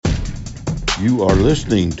You are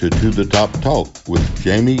listening to the Top Talk with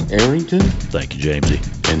Jamie Arrington. Thank you,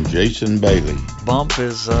 Jamesy. And Jason Bailey. Bump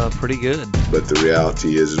is pretty good. But the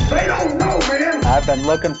reality is, they don't know, man. I've been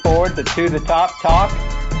looking forward to the Top Talk.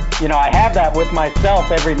 You know, I have that with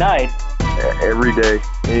myself every night. Every day,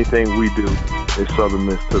 anything we do is Southern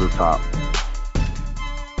Miss to the top.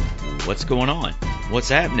 What's going on? What's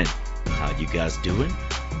happening? How you guys doing?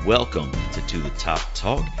 Welcome to the Top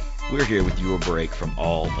Talk. We're here with your break from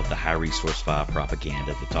all of the High Resource 5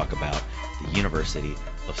 propaganda to talk about the University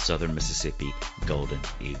of Southern Mississippi Golden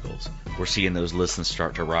Eagles. We're seeing those listens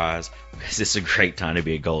start to rise because it's a great time to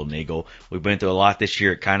be a Golden Eagle. We've been through a lot this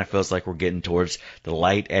year. It kind of feels like we're getting towards the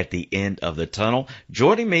light at the end of the tunnel.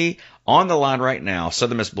 Joining me on the line right now,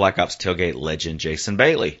 Southern Miss Black Ops tailgate legend Jason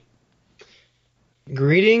Bailey.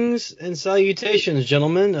 Greetings and salutations,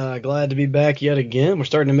 gentlemen. Glad to be back yet again. We're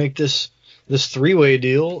starting to make this three-way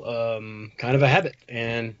deal kind of a habit,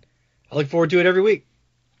 and I look forward to it every week.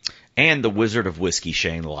 And the Wizard of Whiskey,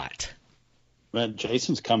 Shane Lott. Man,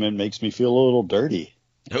 Jason's comment makes me feel a little dirty.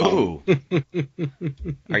 Oh,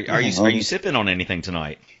 are you sipping on anything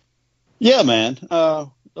tonight? Yeah, man.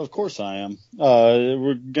 Of course I am.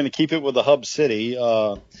 We're going to keep it with the Hub City.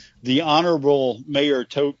 The Honorable Mayor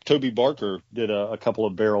Toby Barker did a couple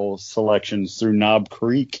of barrel selections through Knob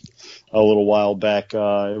Creek a little while back.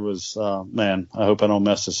 It was, man, I hope I don't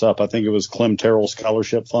mess this up. I think it was Clem Terrell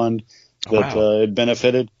Scholarship Fund that it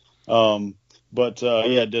benefited.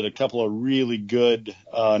 Did a couple of really good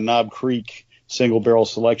Knob Creek single barrel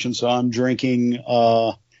selections. So I'm drinking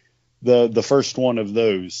the first one of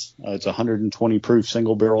those. It's 120 proof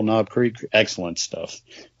single barrel Knob Creek. Excellent stuff.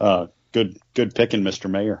 Good picking, Mr.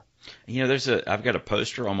 Mayor. You know, I've got a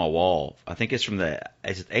poster on my wall. I think it's from the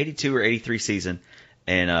 82 or 83 season,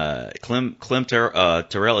 and Clem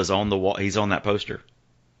Terrell is on the wall. He's on that poster.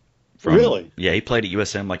 Really? Yeah, he played at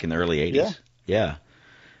USM like in the early 80s. Yeah.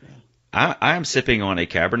 I am sipping on a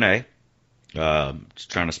Cabernet.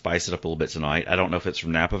 Just trying to spice it up a little bit tonight. I don't know if it's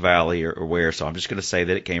from Napa Valley or where, so I'm just going to say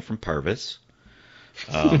that it came from Purvis.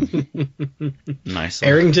 Nice.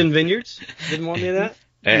 Arrington Vineyards? Didn't want any of that?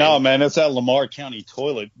 No, man, it's that Lamar County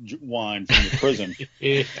toilet wine from the prison.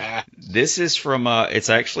 This is from.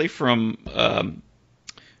 It's actually from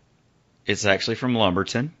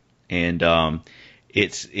Lumberton, and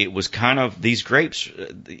it was kind of these grapes.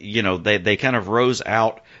 You know, they kind of rose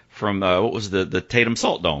out from what was the Tatum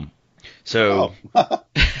Salt Dome. So.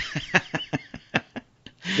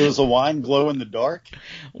 Does the wine glow in the dark?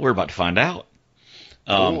 We're about to find out.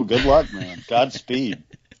 Good luck, man. Godspeed.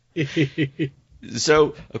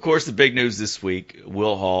 So, of course, the big news this week,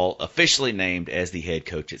 Will Hall officially named as the head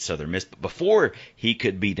coach at Southern Miss. But before he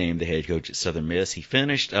could be named the head coach at Southern Miss, he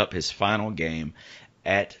finished up his final game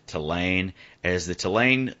at Tulane as the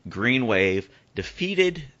Tulane Green Wave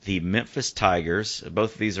defeated the Memphis Tigers.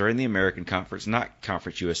 Both of these are in the American Conference, not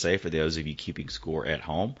Conference USA for those of you keeping score at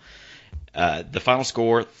home. The final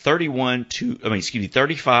score,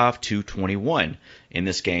 35-21. In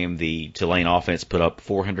this game, the Tulane offense put up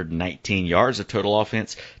 419 yards of total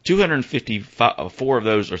offense. 254 of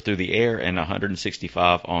those are through the air and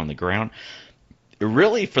 165 on the ground.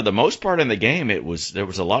 Really, for the most part in the game, there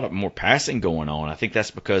was a lot of more passing going on. I think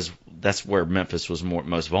that's because that's where Memphis was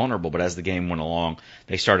most vulnerable. But as the game went along,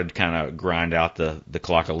 they started to kind of grind out the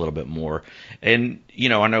clock a little bit more. And you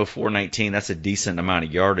know, I know 419, that's a decent amount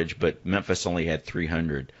of yardage, but Memphis only had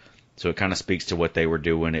 300, so it kind of speaks to what they were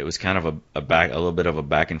doing. It was kind of a little bit of a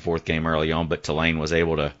back and forth game early on, but Tulane was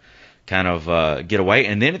able to kind of get away.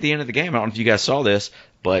 And then at the end of the game, I don't know if you guys saw this,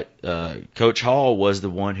 but Coach Hall was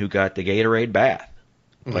the one who got the Gatorade bath.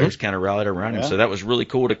 Players kind of rallied around him, so that was really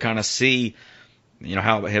cool to kind of see, you know,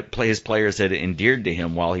 how his players had endeared to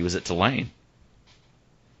him while he was at Tulane.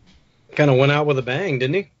 Kind of went out with a bang,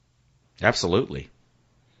 didn't he? Absolutely.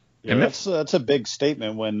 Yeah, that's a big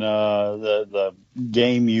statement when the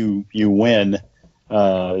game you win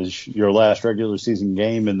is your last regular season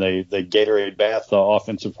game, and they Gatorade bath the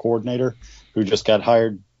offensive coordinator who just got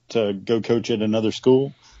hired to go coach at another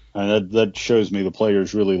school, and that shows me the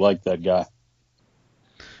players really like that guy.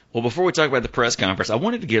 Well, before we talk about the press conference, I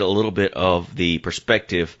wanted to get a little bit of the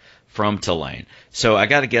perspective from Tulane. So I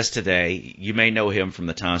got a guest today. You may know him from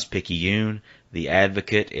the Times-Picayune, The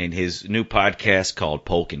Advocate, and his new podcast called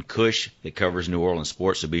Polk and Kush that covers New Orleans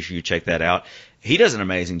sports, so be sure you check that out. He does an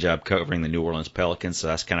amazing job covering the New Orleans Pelicans, so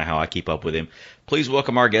that's kind of how I keep up with him. Please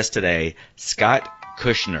welcome our guest today, Scott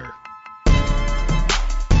Kushner.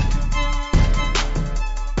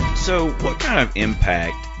 So what kind of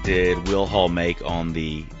impact did Will Hall make on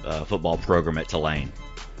the football program at Tulane?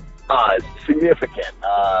 Significant.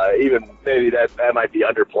 Even maybe that might be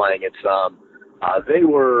underplaying it some. They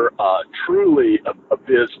were truly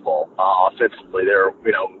abysmal offensively. They're,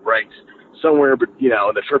 ranked somewhere, in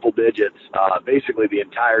the triple digits, basically the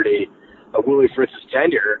entirety of Willie Fritz's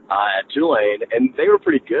tenure at Tulane, and they were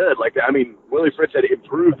pretty good. Willie Fritz had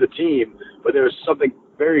improved the team, but there was something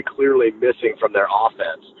very clearly missing from their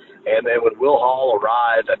offense. And then when Will Hall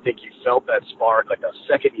arrived, I think you felt that spark, like the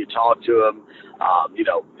second you talked to him.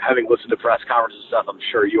 Having listened to press conferences and stuff, I'm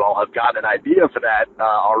sure you all have gotten an idea for that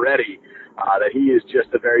already, that he is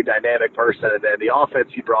just a very dynamic person. And then the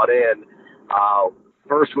offense he brought in,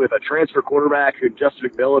 first with a transfer quarterback, Justin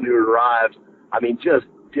McMillan, who arrived, just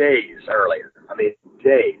days earlier.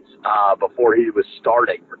 Days before he was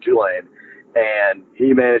starting for Tulane. And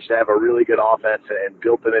he managed to have a really good offense and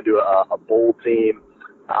built them into a bowl team.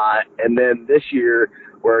 And then this year,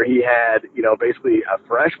 where he had, basically a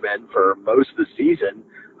freshman for most of the season,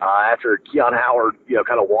 after Keon Howard,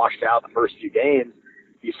 kind of washed out the first few games,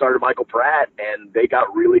 he started Michael Pratt, and they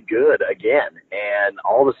got really good again. And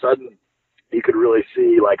all of a sudden, you could really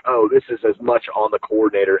see, this is as much on the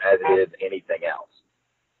coordinator as it is anything else.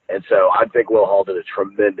 And so I think Will Hall did a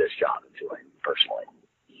tremendous job in Tulane, personally.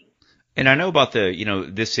 And I know about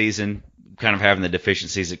this season, kind of having the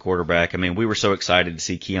deficiencies at quarterback. We were so excited to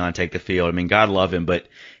see Keon take the field. God love him, but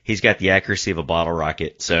he's got the accuracy of a bottle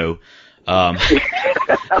rocket. So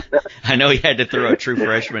I know he had to throw a true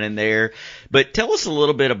freshman in there. But tell us a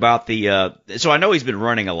little bit about so I know he's been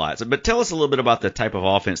running a lot, but tell us a little bit about the type of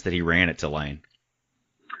offense that he ran at Tulane.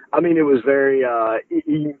 It was very,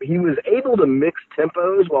 he was able to mix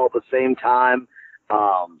tempos while at the same time,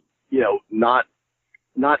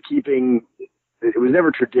 not keeping, it was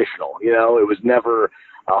never traditional, it was never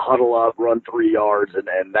a huddle up, run 3 yards and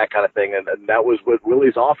that kind of thing. And that was what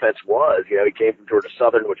Willie's offense was. He came from Georgia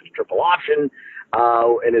Southern, which was triple option.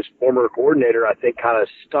 And his former coordinator, I think, kind of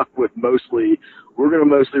stuck with we're going to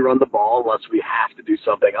mostly run the ball unless we have to do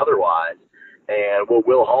something otherwise. And what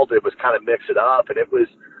Will Hall did was kind of mix it up. And it was,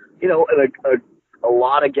 in a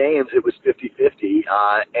lot of games, it was 50-50.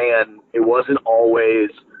 And it wasn't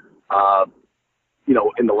always,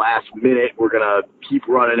 in the last minute, we're going to keep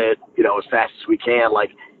running it, as fast as we can.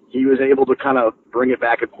 He was able to kind of bring it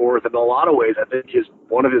back and forth. In a lot of ways, I think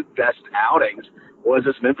one of his best outings was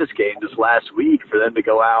this Memphis game this last week, for them to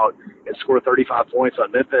go out and score 35 points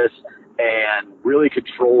on Memphis and really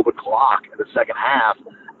control the clock in the second half.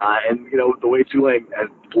 The way Tulane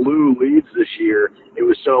blew leads this year, it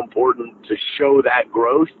was so important to show that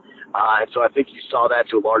growth. And so I think you saw that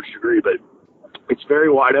to a large degree, but it's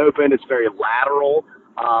very wide open. It's very lateral,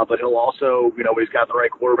 but he'll also, he's got the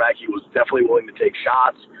right quarterback. He was definitely willing to take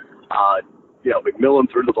shots.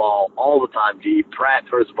 McMillan threw the ball all the time deep. Pratt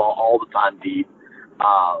throws the ball all the time deep.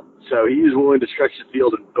 So he's willing to stretch the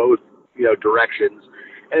field in both, directions.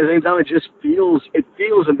 And at the same time, it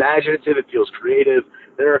feels imaginative. It feels creative.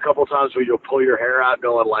 There are a couple of times where you'll pull your hair out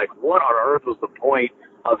going what on earth was the point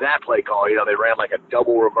of that play call? They ran a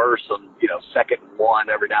double reverse on, 2nd and 1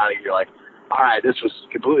 every now and then. You're all right, this was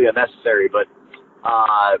completely unnecessary, but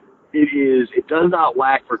it does not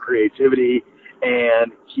lack for creativity,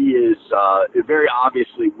 and he is very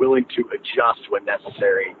obviously willing to adjust when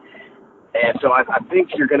necessary. And so I think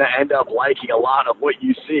you're going to end up liking a lot of what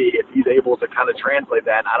you see if he's able to kind of translate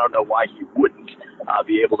that. And I don't know why he wouldn't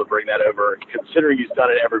be able to bring that over, considering he's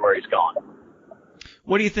done it everywhere he's gone.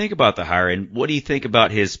 What do you think about the hire, and what do you think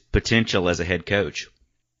about his potential as a head coach?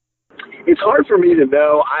 It's hard for me to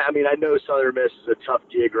know. I know Southern Miss is a tough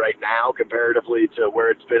gig right now comparatively to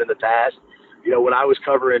where it's been in the past. When I was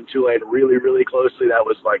covering Tulane really, really closely, that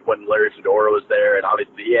was when Larry Fedora was there, and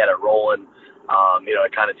obviously he had it rolling,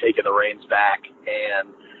 and kind of taking the reins back.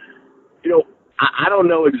 And, I don't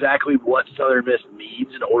know exactly what Southern Miss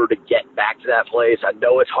needs in order to get back to that place. I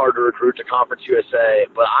know it's hard to recruit to Conference USA,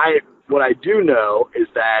 but what I do know is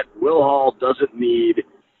that Will Hall doesn't need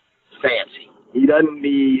fancy. He doesn't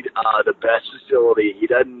need the best facility. He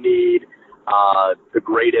doesn't need the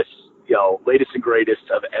greatest, latest and greatest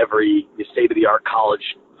of every state-of-the-art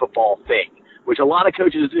college football thing, which a lot of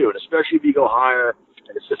coaches do, and especially if you go hire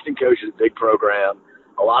an assistant coach in a big program.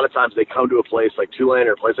 A lot of times they come to a place like Tulane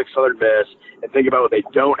or a place like Southern Miss and think about what they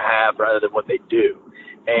don't have rather than what they do.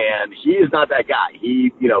 And he is not that guy.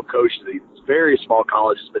 He, coached these very small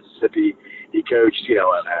colleges in Mississippi. He coached,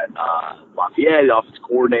 at Lafayette, the offensive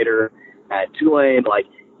coordinator at Tulane.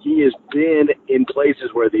 He has been in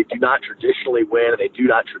places where they do not traditionally win and they do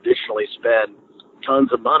not traditionally spend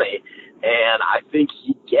tons of money. And I think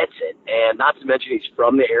he gets it. And not to mention he's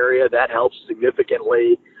from the area. That helps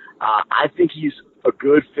significantly. I think he's a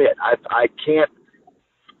good fit. I can't,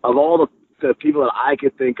 of all the people that I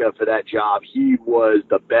could think of for that job, he was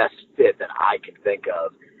the best fit that I could think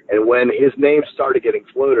of. And when his name started getting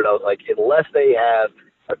floated, I was like, unless they have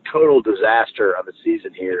a total disaster of a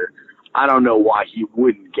season here, I don't know why he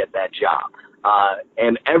wouldn't get that job.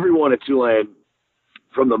 And everyone at Tulane,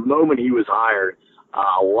 from the moment he was hired,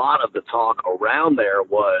 a lot of the talk around there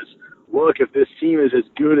was, look, if this team is as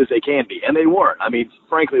good as they can be, and they weren't. I mean,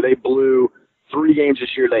 frankly, they blew 3 games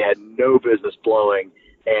this year they had no business blowing,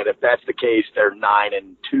 and if that's the case, they're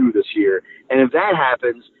 9-2 this year. And if that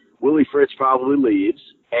happens, Willie Fritz probably leaves,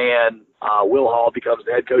 and Will Hall becomes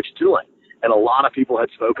the head coach at Tulane. And a lot of people had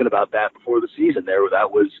spoken about that before the season.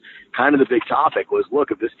 That was kind of the big topic was,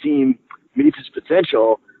 look, if this team meets its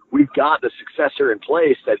potential, we've got the successor in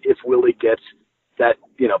place that if Willie gets that,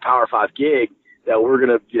 Power 5 gig, that we're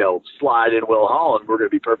going to, slide in Will Hall and we're going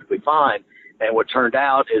to be perfectly fine. And what turned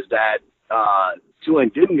out is that Tulane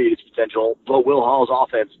didn't meet its potential, but Will Hall's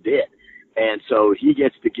offense did. And so he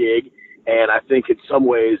gets the gig. And I think in some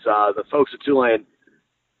ways the folks at Tulane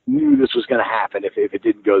knew this was going to happen if it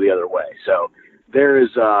didn't go the other way. So there is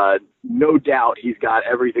no doubt he's got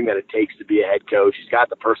everything that it takes to be a head coach. He's got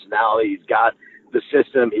the personality. He's got the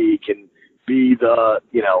system. He can be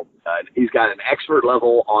he's got an expert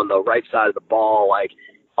level on the right side of the ball. Like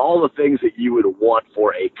all the things that you would want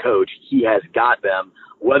for a coach, he has got them.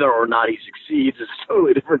 Whether or not he succeeds is a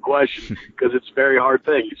totally different question because it's a very hard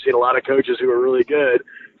thing. You've seen a lot of coaches who are really good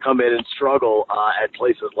come in and struggle at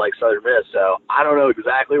places like Southern Miss. So I don't know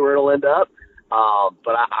exactly where it'll end up,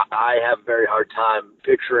 but I have a very hard time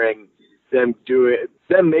picturing them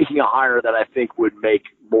making a hire that I think would make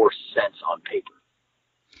more sense on paper.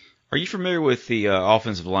 Are you familiar with the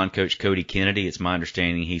offensive line coach Cody Kennedy? It's my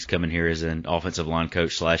understanding he's coming here as an offensive line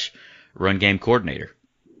coach / run game coordinator.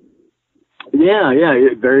 Yeah,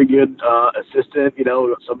 very good assistant,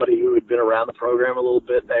 somebody who had been around the program a little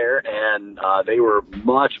bit there, and they were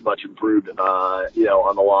much, much improved,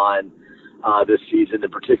 on the line this season,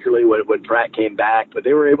 and particularly when Pratt came back. But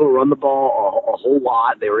they were able to run the ball a whole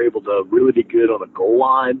lot. They were able to really be good on the goal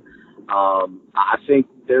line. I think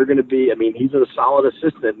they're going to be, he's a solid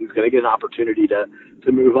assistant. He's going to get an opportunity to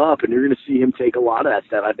move up, and you're going to see him take a lot of that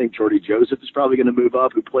stuff. I think Jordy Joseph is probably going to move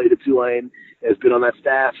up, who played at Tulane, has been on that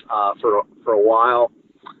staff for a while.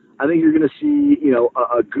 I think you're going to see,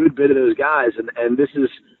 a good bit of those guys, and this is,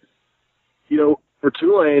 for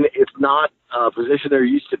Tulane, it's not a position they're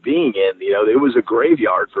used to being in. It was a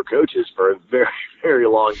graveyard for coaches for a very, very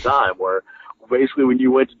long time where basically when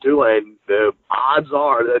you went to Tulane, the odds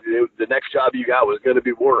are that the next job you got was going to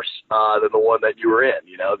be worse than the one that you were in.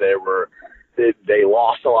 They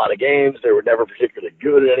lost a lot of games. They were never particularly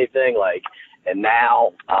good at anything. And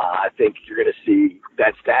now I think you're going to see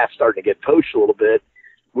that staff starting to get poached a little bit,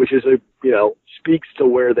 which is speaks to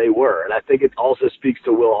where they were. And I think it also speaks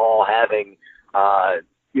to Will Hall having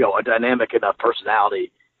a dynamic enough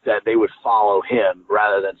personality that they would follow him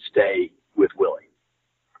rather than stay with Willie.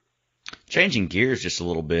 Changing gears just a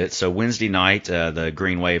little bit. So Wednesday night, the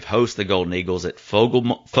Green Wave hosts the Golden Eagles at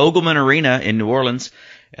Fogelman Arena in New Orleans.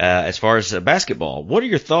 As far as basketball, what are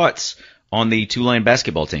your thoughts on the Tulane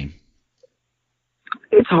basketball team?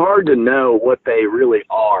 It's hard to know what they really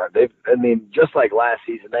are. Just like last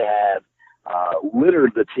season, they have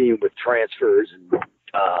littered the team with transfers and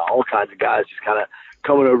all kinds of guys just kind of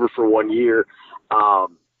coming over for 1 year.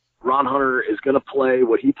 Ron Hunter is going to play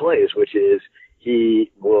what he plays, which is he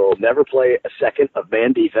will never play a second of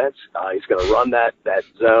man defense. He's going to run that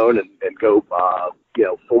zone and go,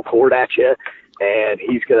 full court at you. And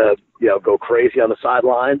he's going to, go crazy on the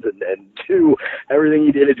sidelines and do everything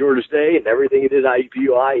he did at Georgia State and everything he did at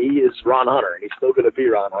IUPUI. He is Ron Hunter, and he's still going to be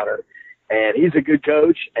Ron Hunter. And he's a good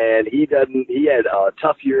coach, and he had a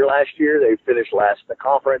tough year last year. They finished last in the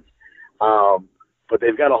conference. But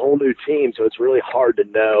they've got a whole new team, so it's really hard to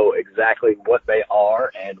know exactly what they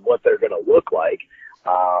are and what they're going to look like.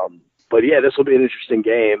 But, yeah, this will be an interesting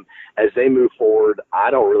game as they move forward. I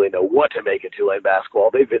don't really know what to make of Tulane basketball.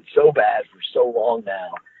 They've been so bad for so long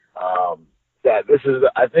now that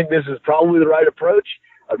I think this is probably the right approach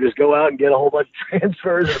of just go out and get a whole bunch of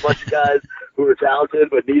transfers and a bunch of guys who are talented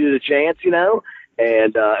but needed a chance,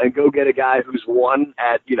 and go get a guy who's won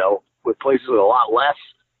at, with places with a lot less.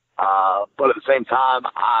 But at the same time,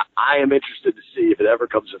 I am interested to see if it ever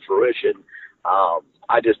comes to fruition.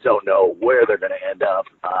 I just don't know where they're going to end up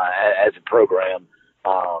as a program.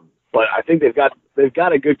 But I think they've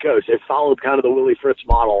got a good coach. They've followed kind of the Willie Fritz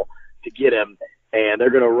model to get him, and they're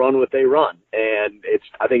going to run what they run. And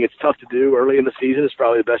I think it's tough to do early in the season. It's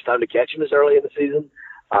probably the best time to catch him is early in the season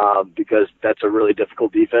because that's a really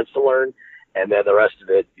difficult defense to learn. And then the rest of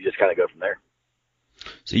it, you just kind of go from there.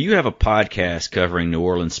 So you have a podcast covering New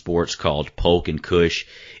Orleans sports called Polk and Kush.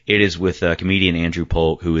 It is with comedian Andrew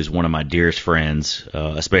Polk, who is one of my dearest friends,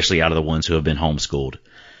 especially out of the ones who have been homeschooled.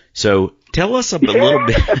 So tell us a little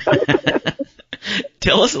bit.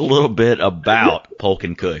 Tell us a little bit about Polk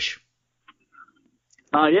and Kush.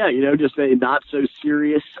 Just a not so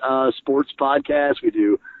serious sports podcast. We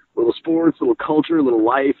do little sports, little culture, little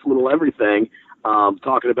life, little everything.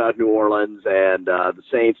 Talking about New Orleans and the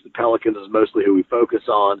Saints, the Pelicans is mostly who we focus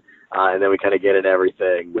on, and then we kind of get into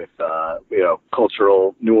everything with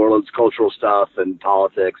cultural New Orleans cultural stuff and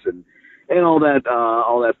politics and all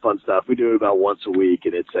that fun stuff. We do it about once a week,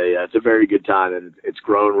 and it's a very good time, and it's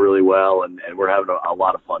grown really well, and we're having a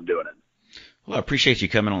lot of fun doing it. Well, I appreciate you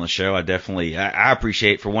coming on the show. I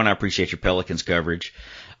appreciate your Pelicans coverage.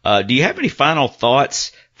 Do you have any final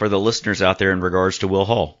thoughts for the listeners out there in regards to Will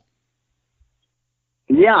Hall?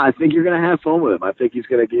 Yeah, I think you're going to have fun with him. I think he's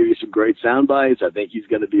going to give you some great sound bites. I think he's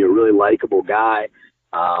going to be a really likable guy.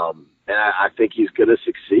 And I think he's going to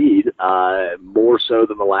succeed more so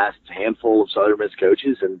than the last handful of Southern Miss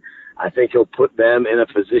coaches. And I think he'll put them in a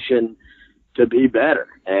position to be better.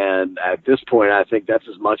 And at this point, I think that's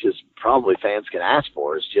as much as probably fans can ask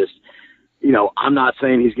for. Is just, I'm not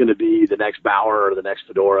saying he's going to be the next Bauer or the next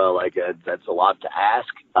Fedora. That's a lot to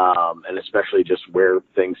ask. And especially just where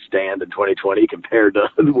things stand in 2020 compared to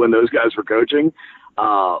when those guys were coaching.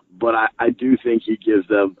 But I do think he gives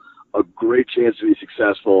them a great chance to be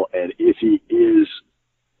successful. And if he is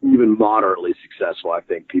even moderately successful, I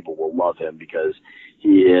think people will love him because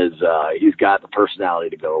he's got the personality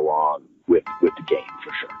to go along with the game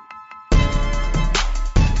for sure.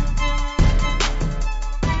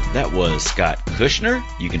 That was Scott Kushner.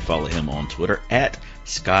 You can follow him on Twitter at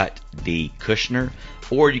Scott D. Kushner,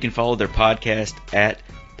 or you can follow their podcast at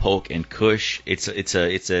Polk and Kush. It's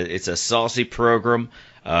a saucy program.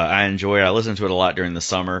 I enjoy it. I listen to it a lot during the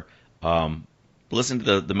summer. Listen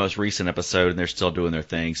to the most recent episode, and they're still doing their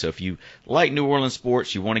thing. So if you like New Orleans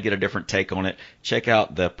sports, you want to get a different take on it, check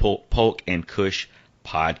out the Polk and Kush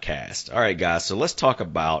podcast. All right, guys, so let's talk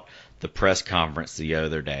about the press conference the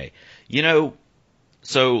other day.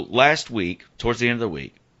 So last week, towards the end of the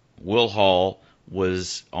week, Will Hall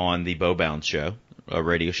was on the Bo Bounds show, a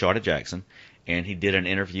radio show at Jackson, and he did an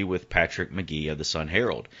interview with Patrick McGee of the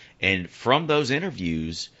Sun-Herald. And from those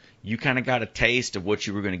interviews, you kind of got a taste of what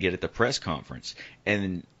you were going to get at the press conference.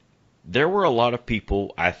 And there were a lot of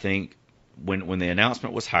people, I think, when the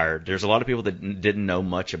announcement was hired, there's a lot of people that didn't know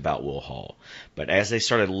much about Will Hall. But as they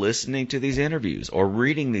started listening to these interviews or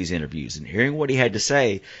reading these interviews and hearing what he had to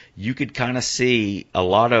say, you could kind of see a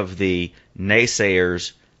lot of the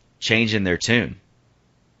naysayers changing their tune.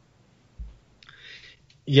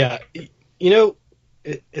 Yeah.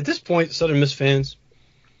 At this point, Southern Miss fans,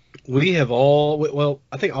 we have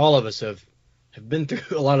I think all of us have been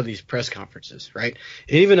through a lot of these press conferences, right?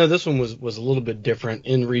 And even though this one was a little bit different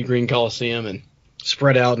in Reed Green Coliseum and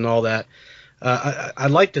spread out and all that,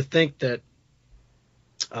 I'd like to think that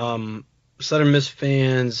Southern Miss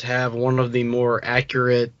fans have one of the more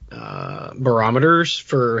accurate barometers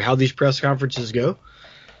for how these press conferences go.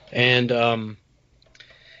 And, and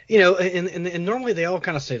normally they all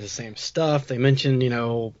kind of say the same stuff. They mention,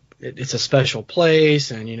 it's a special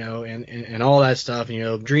place and, and all that stuff,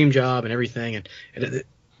 dream job and everything. And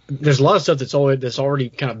there's a lot of stuff that's already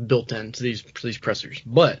kind of built into these pressers.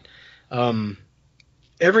 But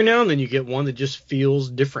every now and then you get one that just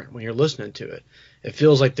feels different when you're listening to it. It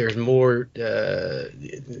feels like there's more, they're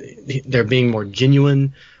being more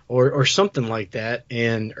genuine or something like that.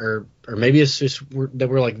 Or maybe it's just that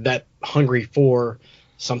we're like that hungry for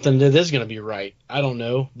something that is going to be right. I don't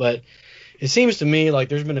know, but it seems to me like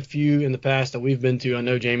there's been a few in the past that we've been to, I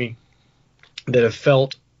know, Jamie, that have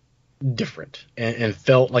felt different and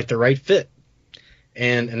felt like the right fit.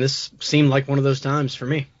 And this seemed like one of those times for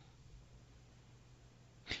me.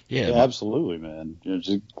 Yeah, absolutely, man.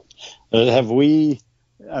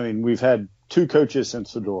 We've had two coaches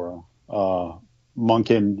since Fedora,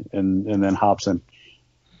 Monken and then Hobson.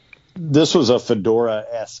 This was a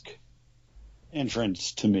Fedora-esque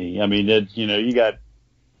entrance to me. I mean, you got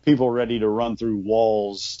people ready to run through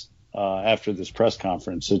walls after this press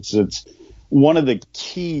conference. It's one of the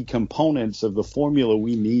key components of the formula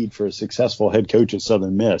we need for a successful head coach at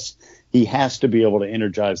Southern Miss. He has to be able to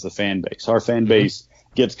energize the fan base. Our fan base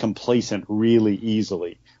gets complacent really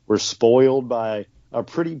easily. We're spoiled by a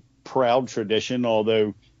pretty proud tradition,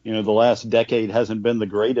 although, the last decade hasn't been the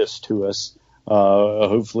greatest to us.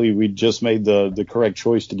 Hopefully we just made the correct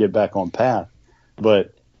choice to get back on path.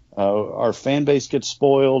 But our fan base gets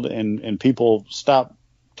spoiled and people stop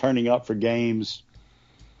turning up for games.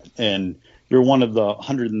 And, you're one of the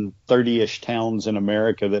 130-ish towns in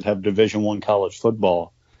America that have Division I college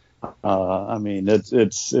football. I mean,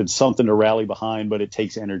 it's something to rally behind, but it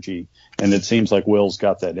takes energy, and it seems like Will's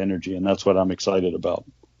got that energy, and that's what I'm excited about.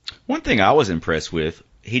 One thing I was impressed with,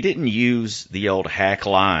 he didn't use the old hack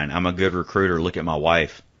line, "I'm a good recruiter, look at my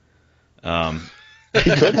wife." He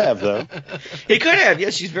could have, though. He could have.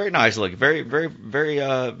 Yes, she's very nice looking. Very, very, very,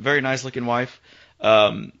 very nice looking wife.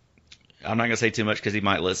 I'm not gonna say too much because he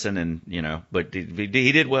might listen, and but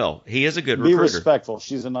he did well. He is a good recruiter. Be respectful.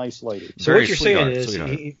 She's a nice lady. So what you're saying is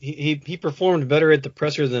he performed better at the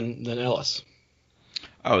presser than Ellis.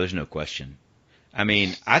 Oh, there's no question. I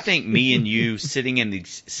mean, I think me and you sitting in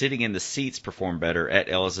the seats performed better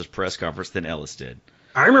at Ellis's press conference than Ellis did.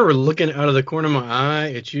 I remember looking out of the corner of my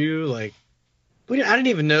eye at you, like, I didn't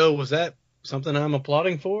even know, was that something I'm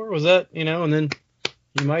applauding for? Was that, and then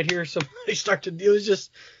you might hear somebody start to, it was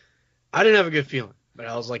just, I didn't have a good feeling. But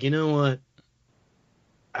I was like, you know what?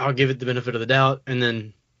 I'll give it the benefit of the doubt. And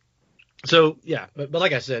then, so, yeah. But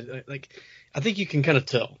like I said, like, I think you can kind of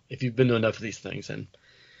tell if you've been to enough of these things. And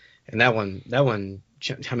that one,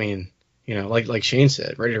 I mean, like Shane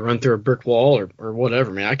said, ready to run through a brick wall or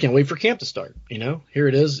whatever, man. I can't wait for camp to start. Here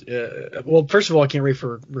it is. Well, first of all, I can't wait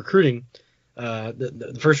for recruiting,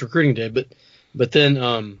 the first recruiting day, but then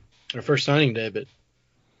our first signing day. But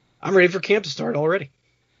I'm ready for camp to start already.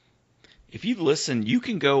 If you've listened, you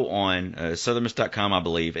can go on southernmiss.com, I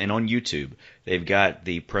believe, and on YouTube. They've got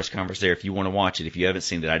the press conference there if you want to watch it. If you haven't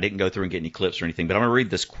seen it, I didn't go through and get any clips or anything, but I'm going to read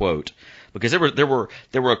this quote because there were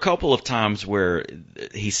a couple of times where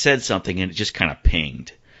he said something and it just kind of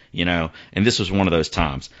pinged, and this was one of those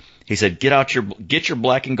times. He said, "Get your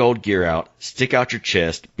black and gold gear out, stick out your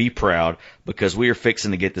chest, be proud, because we are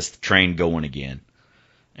fixing to get this train going again."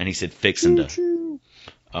 And he said, "Fixing to."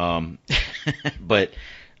 But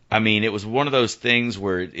I mean, it was one of those things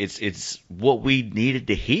where it's what we needed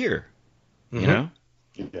to hear, Yeah.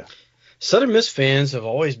 Southern Miss fans have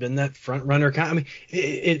always been that front runner kind. I mean,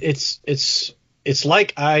 it's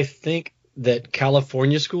like I think that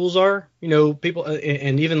California schools are, people,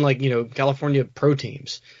 and even like California pro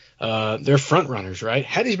teams, they're front runners, right?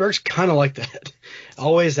 Hattiesburg's kind of like that,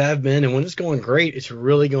 always have been. And when it's going great, it's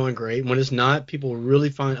really going great. When it's not, people really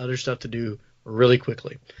find other stuff to do really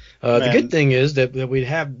quickly. The good thing is that we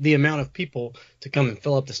have the amount of people to come and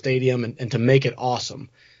fill up the stadium and to make it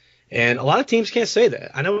awesome. And a lot of teams can't say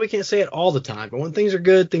that. I know we can't say it all the time, but when things are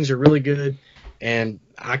good, things are really good. And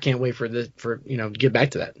I can't wait for to get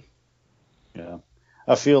back to that. Yeah.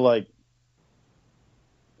 I feel like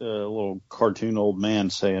a little cartoon old man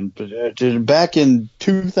saying, back in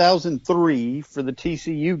 2003 for the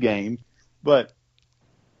TCU game, but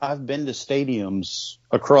I've been to stadiums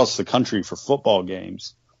across the country for football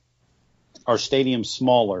games. Our stadium's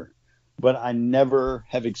smaller, but I never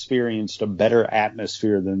have experienced a better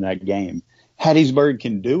atmosphere than that game. Hattiesburg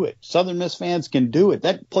can do it. Southern Miss fans can do it.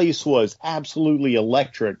 That place was absolutely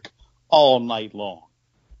electric all night long.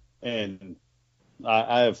 And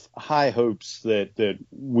I have high hopes that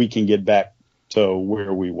we can get back to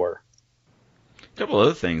where we were. A couple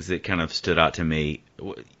other things that kind of stood out to me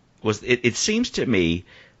was it seems to me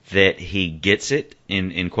that he gets it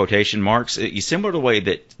in quotation marks. Similar to the way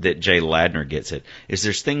that Jay Ladner gets it, is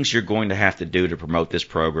there's things you're going to have to do to promote this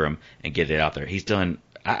program and get it out there. He's done,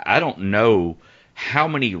 I don't know how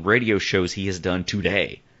many radio shows he has done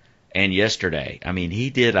today and yesterday. I mean, he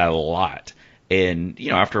did a lot. And,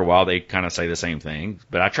 after a while they kind of say the same thing,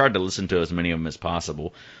 but I tried to listen to as many of them as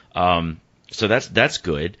possible. So that's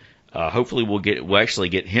good. Hopefully we'll actually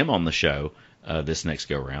get him on the show this next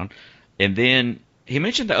go round. And then he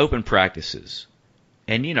mentioned the open practices,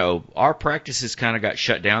 and our practices kind of got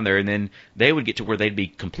shut down there, and then they would get to where they'd be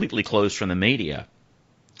completely closed from the media.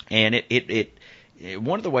 And it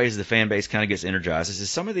one of the ways the fan base kind of gets energized is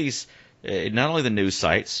some of these, not only the news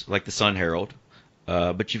sites like the Sun Herald,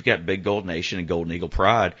 but you've got Big Gold Nation and Golden Eagle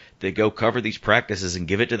Pride that go cover these practices and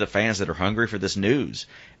give it to the fans that are hungry for this news.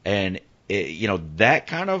 And that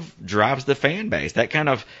kind of drives the fan base. That kind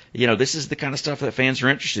of, this is the kind of stuff that fans are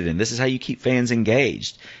interested in. This is how you keep fans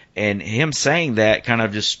engaged. And him saying that kind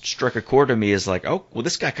of just struck a chord to me as like, oh, well,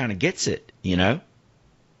 this guy kind of gets it, Yeah,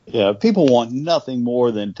 people want nothing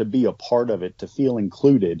more than to be a part of it, to feel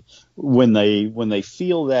included when they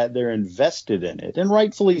feel that they're invested in it, and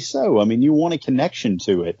rightfully so. I mean, you want a connection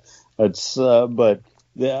to it. I'm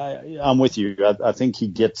with you. I think he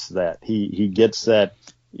gets that. He gets that.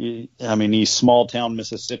 I mean, he's small town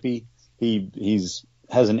Mississippi. He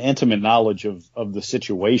has an intimate knowledge of the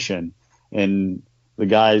situation, and the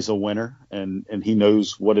guy's a winner, and he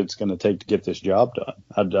knows what it's going to take to get this job done.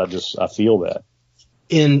 I feel that.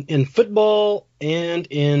 In football and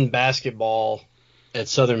in basketball at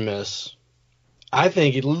Southern Miss, I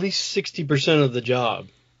think at least 60% of the job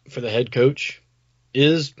for the head coach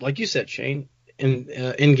is, like you said, Shane,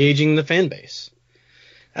 engaging the fan base.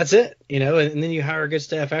 That's it, and then you hire a good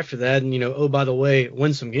staff after that, and oh, by the way,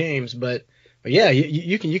 win some games. But yeah,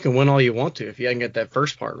 you can win all you want to if you can get that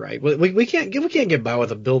first part right. We can't get by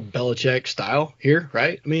with a Bill Belichick style here,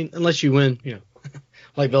 right? I mean, unless you win,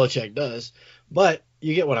 like Belichick does. But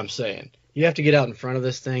you get what I'm saying. You have to get out in front of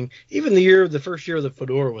this thing. Even the first year the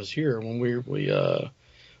Fedora was here, when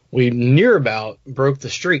we near about broke the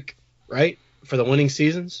streak, right, for the winning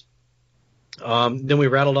seasons. Then we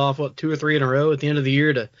rattled off 2 or 3 in a row at the end of the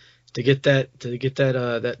year to get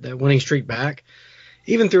that winning streak back.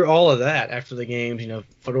 Even through all of that, after the games,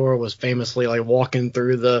 Fedora was famously like walking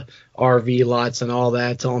through the RV lots and all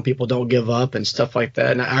that, telling people don't give up and stuff like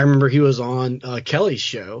that. And I remember he was on Kelly's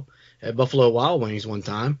show at Buffalo Wild Wings one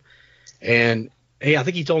time, and hey, I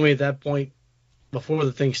think he told me at that point before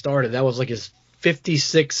the thing started that was like his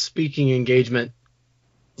 56th speaking engagement,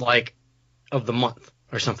 like, of the month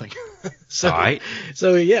or something. So, all right.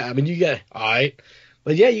 So yeah, I mean, you got all right,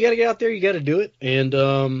 but yeah, you got to get out there, you got to do it,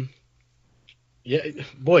 and yeah,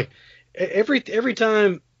 boy, every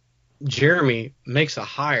time Jeremy makes a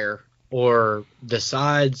hire or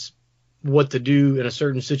decides what to do in a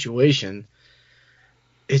certain situation,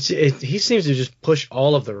 he seems to just push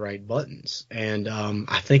all of the right buttons, and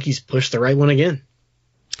I think he's pushed the right one again.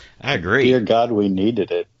 I agree. Dear God, we needed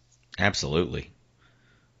it. Absolutely.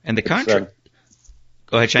 And the contract.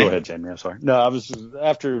 Go ahead, Shane. Go ahead, Jamie. I'm sorry. No, I was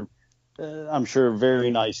after. I'm sure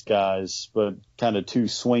very nice guys, but kind of 2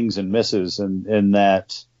 swings and misses in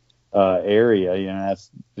that area.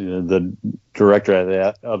 The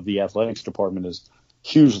director of the athletics department is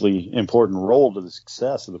hugely important role to the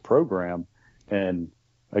success of the program. And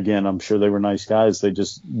again, I'm sure they were nice guys. They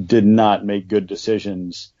just did not make good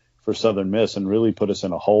decisions for Southern Miss and really put us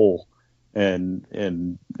in a hole.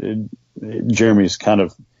 And Jeremy's kind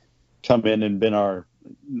of come in and been our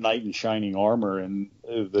knight in shining armor, and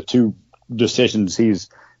the 2 decisions he's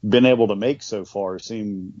been able to make so far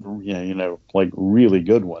seem, like really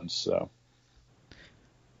good ones. So,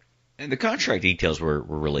 and the contract details were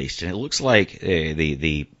released, and it looks like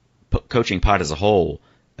the coaching pot as a whole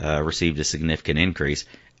received a significant increase.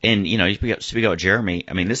 And you speak about Jeremy.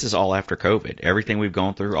 I mean, this is all after COVID. Everything we've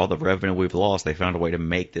gone through, all the revenue we've lost, they found a way to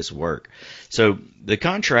make this work. So the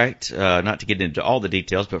contract, not to get into all the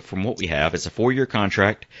details, but from what we have, it's a 4-year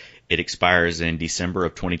contract. It expires in December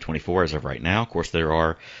of 2024 as of right now. Of course, there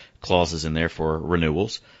are clauses in there for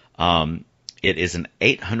renewals. It is an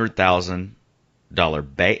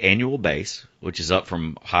 $800,000 annual base, which is up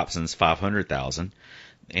from Hobson's $500,000.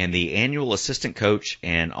 And the annual assistant coach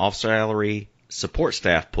and off-salary support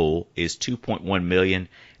staff pool is $2.1 million,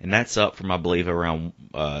 and that's up from, I believe, around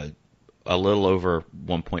a little over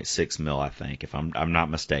 $1.6 million, I think, if I'm not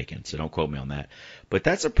mistaken. So don't quote me on that. But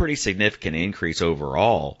that's a pretty significant increase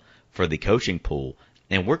overall for the coaching pool,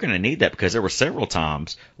 and we're going to need that because there were several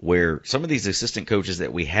times where some of these assistant coaches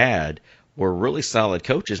that we had were really solid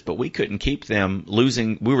coaches, but we couldn't keep them.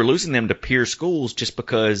 We were losing them to peer schools just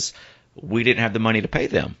because we didn't have the money to pay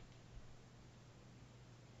them.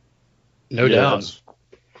 No doubt.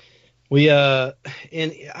 We and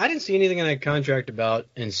I didn't see anything in that contract about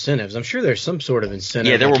incentives. I'm sure there's some sort of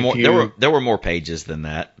incentive. Yeah, there were more. There were more pages than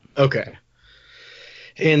that. Okay.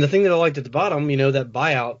 And the thing that I liked at the bottom, that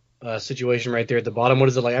buyout situation right there at the bottom. What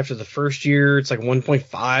is it like after the first year? It's like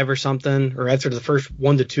 1.5 or something, or after the first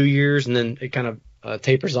 1 to 2 years, and then it kind of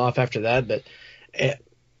tapers off after that. But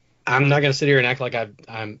I'm not going to sit here and act like I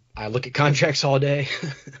look at contracts all day,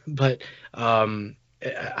 but I'm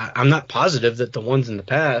not positive that the ones in the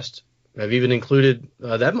past have even included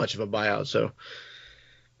that much of a buyout. So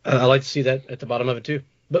I like to see that at the bottom of it too.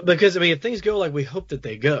 But because, if things go like we hope that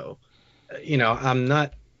they go, I'm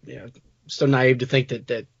not so naive to think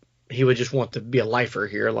that he would just want to be a lifer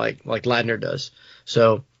here like Ladner does.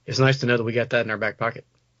 So it's nice to know that we got that in our back pocket.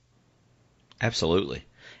 Absolutely.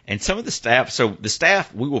 And some of the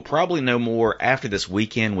staff, we will probably know more after this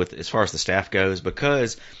weekend with as far as the staff goes,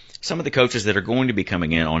 because some of the coaches that are going to be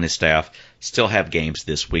coming in on his staff still have games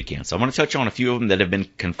this weekend. So I want to touch on a few of them that have been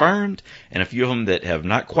confirmed and a few of them that have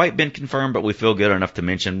not quite been confirmed, but we feel good enough to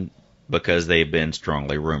mention because they've been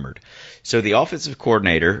strongly rumored. So the offensive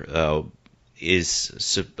coordinator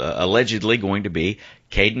is allegedly going to be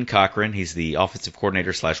Caden Cochran. He's the offensive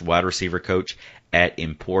coordinator / wide receiver coach at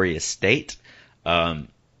Emporia State.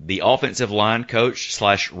 The offensive line coach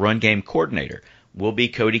 / run game coordinator will be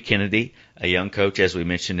Cody Kennedy, a young coach, as we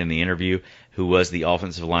mentioned in the interview, who was the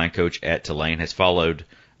offensive line coach at Tulane, has followed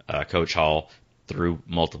Coach Hall through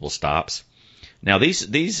multiple stops. Now,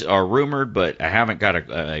 these are rumored, but I haven't got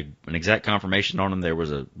an exact confirmation on them. There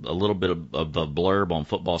was a little bit of a blurb on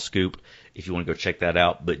Football Scoop if you want to go check that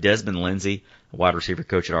out. But Desmond Lindsay, wide receiver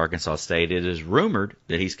coach at Arkansas State, it is rumored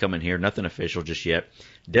that he's coming here. Nothing official just yet.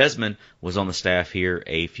 Desmond was on the staff here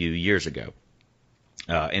a few years ago.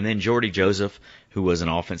 And then Jordy Joseph, who was an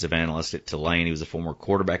offensive analyst at Tulane. He was a former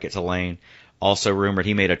quarterback at Tulane. Also rumored,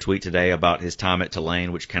 he made a tweet today about his time at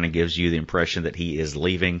Tulane, which kind of gives you the impression that he is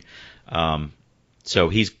leaving. So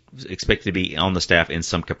he's expected to be on the staff in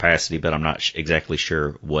some capacity, but I'm not exactly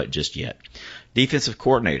sure what just yet. Defensive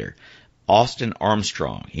coordinator, Austin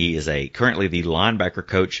Armstrong. He is currently the linebacker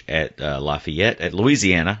coach at Lafayette, at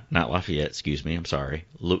Louisiana, not Lafayette, excuse me, I'm sorry.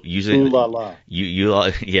 Ooh-la-la.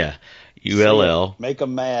 Yeah, ULL. Make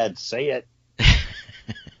them mad. Say it.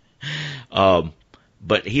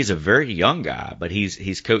 But he's a very young guy, but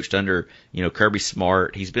he's coached under, Kirby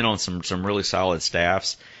Smart. He's been on some really solid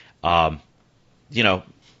staffs. I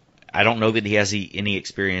don't know that he has any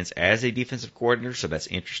experience as a defensive coordinator, so that's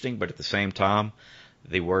interesting. But at the same time,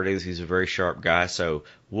 the word is he's a very sharp guy, so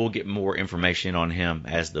we'll get more information on him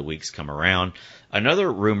as the weeks come around.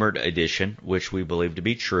 Another rumored addition, which we believe to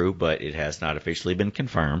be true, but it has not officially been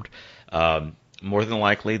confirmed. More than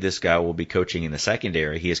likely, this guy will be coaching in the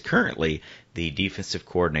secondary. He is currently the defensive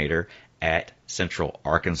coordinator at Central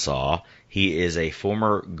Arkansas. He is a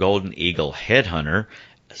former Golden Eagle headhunter,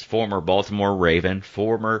 former Baltimore Raven,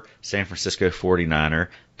 former San Francisco 49er,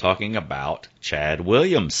 talking about Chad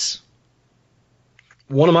Williams.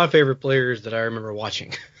 One of my favorite players that I remember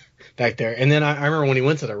watching back there. And then I remember when he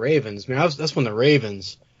went to the Ravens. That's when the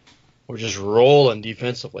Ravens were just rolling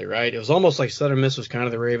defensively, right? It was almost like Southern Miss was kind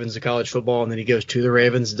of the Ravens of college football, and then he goes to the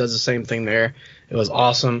Ravens, does the same thing there. It was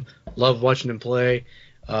awesome. Loved watching him play.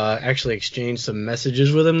 Actually exchanged some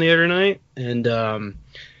messages with him the other night, and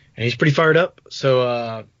he's pretty fired up.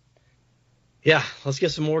 So, let's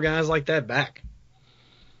get some more guys like that back.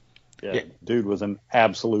 Yeah, dude was an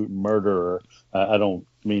absolute murderer. I don't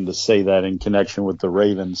mean to say that in connection with the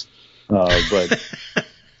Ravens, but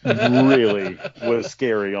really was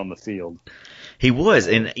scary on the field. He was,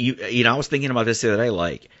 and I was thinking about this the other day,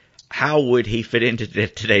 like, how would he fit into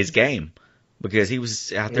today's game? Because he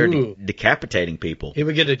was out there decapitating people. He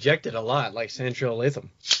would get ejected a lot, like Santrell Latham.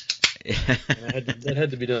 That had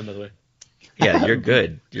to be done, by the way. Yeah, you're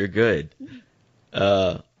good. You're good.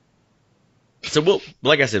 So,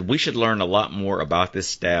 like I said, we should learn a lot more about this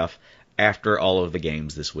staff after all of the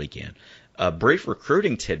games this weekend. A brief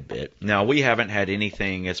recruiting tidbit. Now, we haven't had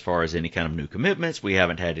anything as far as any kind of new commitments. We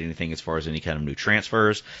haven't had anything as far as any kind of new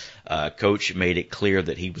transfers. Coach made it clear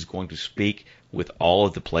that he was going to speak with all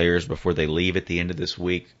of the players before they leave at the end of this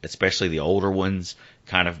week, especially the older ones,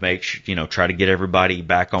 kind of try to get everybody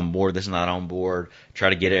back on board that's not on board, try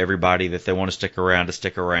to get everybody that they want to stick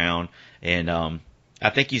around. And I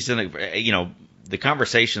think he's done, the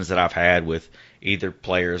conversations that I've had with either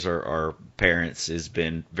players or parents has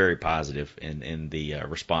been very positive in the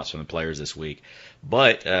response from the players this week.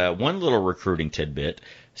 But one little recruiting tidbit.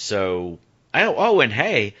 So, and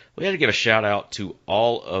hey, we got to give a shout out to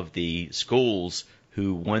all of the schools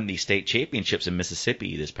who won the state championships in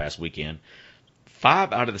Mississippi this past weekend.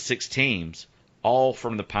 5 out of the 6 teams, all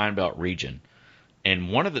from the Pine Belt region.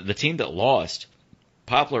 And one of the team that lost,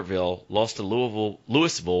 Poplarville, lost to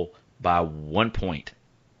Louisville by 1 point.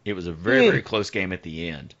 It was a very, very close game at the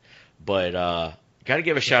end. But got to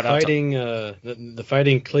give a shout out to the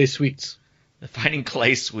Fighting Clay Sweets. The Fighting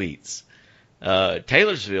Clay Sweets.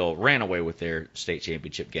 Taylorsville ran away with their state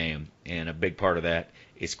championship game, and a big part of that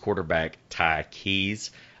is quarterback Ty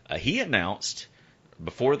Keys. He announced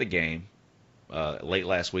before the game late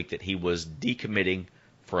last week that he was decommitting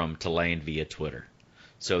from Tulane via Twitter.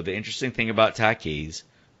 So the interesting thing about Ty Keys,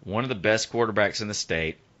 one of the best quarterbacks in the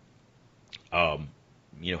state,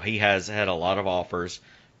 he has had a lot of offers,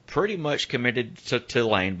 pretty much committed to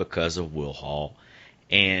Tulane because of Will Hall.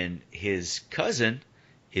 And his cousin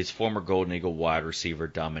is former Golden Eagle wide receiver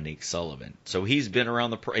Dominique Sullivan. So he's been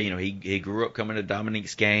around he grew up coming to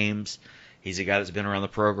Dominique's games. He's a guy that's been around the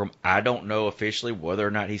program. I don't know officially whether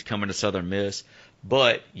or not he's coming to Southern Miss,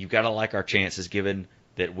 but you've got to like our chances given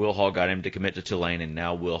that Will Hall got him to commit to Tulane, and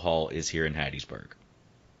now Will Hall is here in Hattiesburg.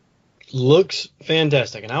 Looks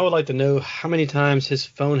fantastic, and I would like to know how many times his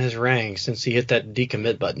phone has rang since he hit that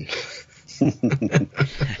decommit button.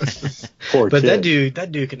 But that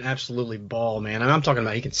dude can absolutely ball, man. I'm talking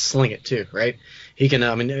about he can sling it too, right? He can.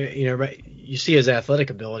 Right? You see his athletic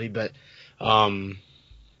ability, but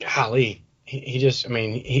golly, he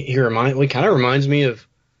kind of reminds me of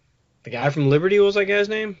the guy from Liberty. What was that guy's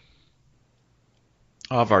name?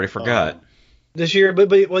 Oh, I've already forgot. This year, but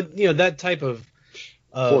that type of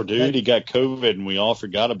Poor dude, he got COVID, and we all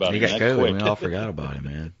forgot about him. He got COVID, and we all forgot about him,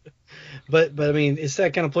 man. But I mean, it's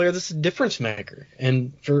that kind of player that's a difference maker.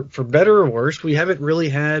 And for better or worse, we haven't really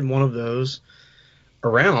had one of those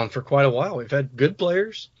around for quite a while. We've had good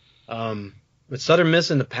players. But Southern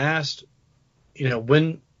Miss in the past,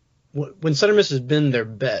 when Southern Miss has been their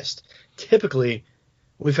best, typically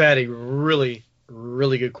we've had a really,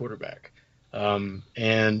 really good quarterback.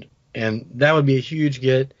 And that would be a huge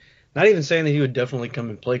get. Not even saying that he would definitely come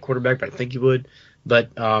and play quarterback, but I think he would.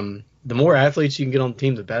 But the more athletes you can get on the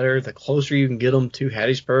team, the better. The closer you can get them to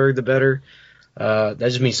Hattiesburg, the better. That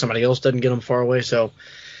just means somebody else doesn't get them far away. So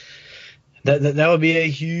that would be a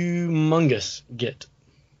humongous get.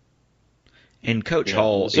 And Coach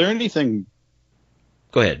Hall, is there anything?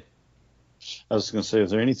 Go ahead. I was going to say,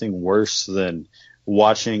 is there anything worse than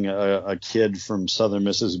watching a kid from Southern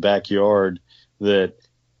Miss's backyard that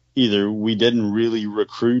either we didn't really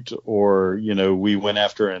recruit or, we went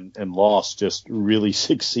after and lost, just really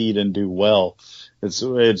succeed and do well?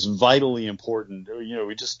 It's vitally important.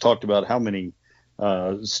 We just talked about how many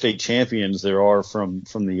state champions there are from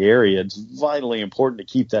the area. It's vitally important to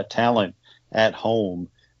keep that talent at home.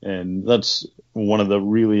 And that's one of the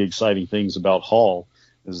really exciting things about Hall,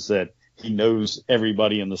 is that he knows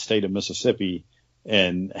everybody in the state of Mississippi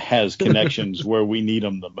and has connections where we need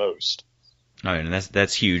them the most. Oh, and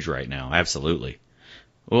that's huge right now. Absolutely.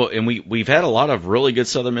 Well, and we've had a lot of really good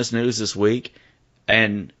Southern Miss news this week.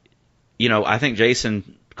 And, I think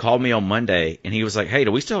Jason called me on Monday and he was like, "Hey,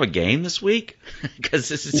 do we still have a game this week?" Because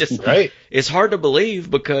this is just right. It's hard to believe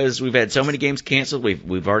because we've had so many games canceled.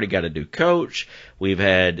 We've already got a new coach. We've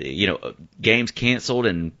had, games canceled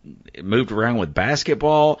and moved around with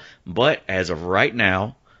basketball. But as of right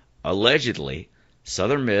now, allegedly,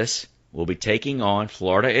 Southern Miss will be taking on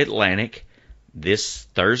Florida Atlantic this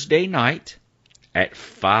Thursday night at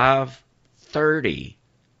 5:30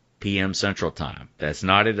 p.m. Central Time. That's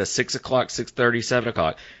not at a 6 o'clock, 6:30, 7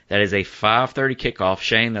 o'clock. That is a 5:30 kickoff.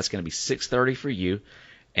 Shane, that's going to be 6:30 for you.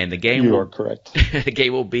 And the game You are correct. The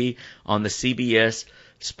game will be on the CBS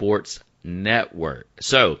Sports Network.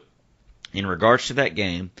 So, in regards to that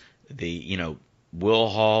game, Will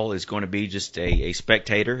Hall is going to be just a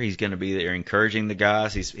spectator. He's going to be there encouraging the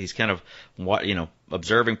guys. He's kind of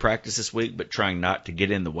observing practice this week, but trying not to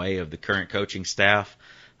get in the way of the current coaching staff.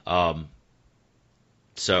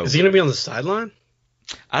 So is he going to be on the sideline?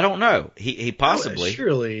 I don't know. He possibly.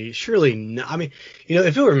 Surely. No. I mean,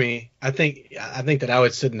 if it were me, I think that I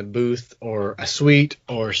would sit in the booth or a suite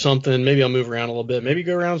or something. Maybe I'll move around a little bit. Maybe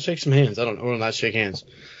go around and shake some hands. I don't know. Or not shake hands.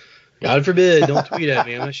 God forbid, don't tweet at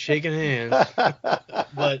me. I'm not shaking hands.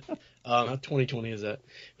 But how 2020 is that?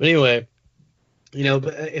 But anyway,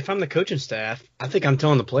 but if I'm the coaching staff, I think I'm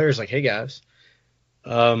telling the players, like, hey, guys,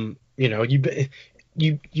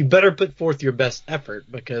 you better put forth your best effort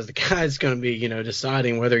because the guy's going to be,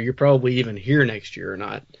 deciding whether you're probably even here next year or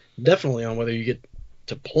not. Definitely on whether you get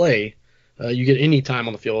to play, you get any time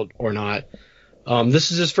on the field or not. This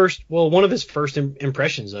is one of his first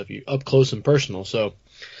impressions of you up close and personal. So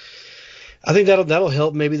I think that'll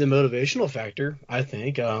help maybe the motivational factor. I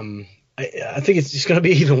think. I think it's just going to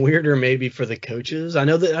be even weirder maybe for the coaches. I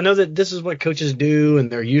know that this is what coaches do,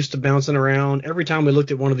 and they're used to bouncing around. Every time we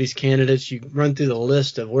looked at one of these candidates, you run through the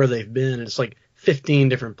list of where they've been, and it's like 15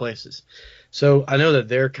 different places. So I know that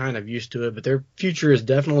they're kind of used to it, but their future is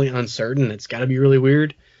definitely uncertain. It's got to be really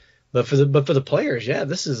weird. But for the players, yeah,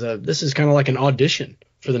 this is kind of like an audition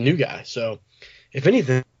for the new guy. So if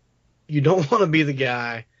anything, you don't want to be the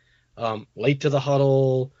guy late to the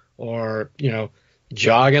huddle or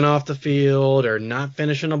jogging off the field or not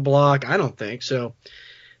finishing a block. I don't think so.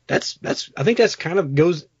 I think that's kind of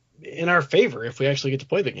goes in our favor if we actually get to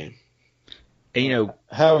play the game. And,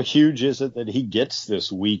 how huge is it that he gets this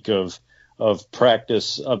week of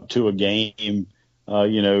practice up to a game,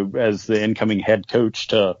 as the incoming head coach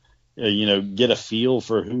to, get a feel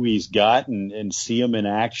for who he's got and see him in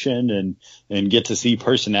action and get to see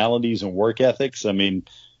personalities and work ethics. I mean,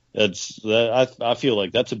 I feel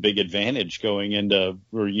like that's a big advantage going into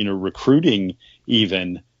recruiting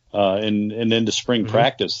even and into spring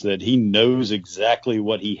practice, that he knows exactly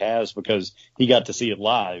what he has because he got to see it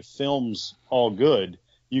live. Film's all good,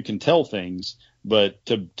 you can tell things, but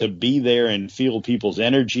to be there and feel people's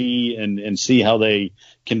energy and see how they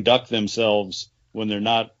conduct themselves when they're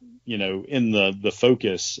not in the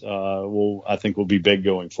focus I think will be big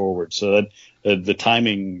going forward. So that the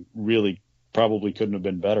timing really probably couldn't have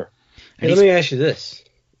been better. Hey, let me ask you this,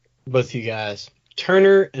 both of you guys,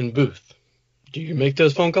 Turner and Booth, do you make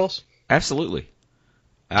those phone calls? Absolutely.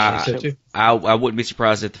 I think so too. I wouldn't be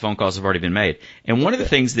surprised if the phone calls have already been made. And one of the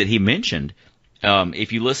things that he mentioned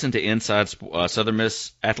if you listen to Inside Southern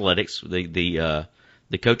Miss Athletics, the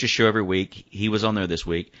coaches show every week, he was on there this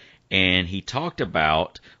week, and he talked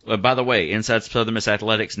about. By the way, Inside Southern Miss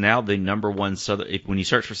Athletics now the number one when you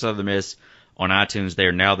search for Southern Miss on iTunes, they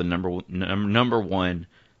are now the number one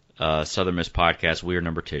Southern Miss podcast. We are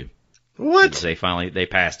number 2. What? They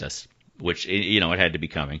passed us, which it had to be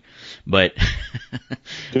coming, but.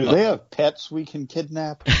 Do they have pets we can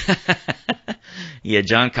kidnap? Yeah,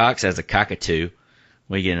 John Cox has a cockatoo.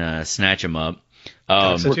 We can snatch him up.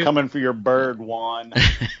 We're coming for your bird, Juan.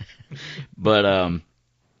 But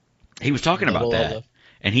he was talking about that,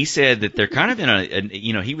 and he said that they're kind of in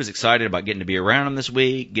he was excited about getting to be around them this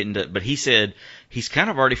week, but he said he's kind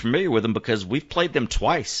of already familiar with them because we've played them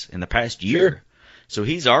twice in the past year. Sure. So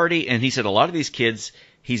he's already, and he said a lot of these kids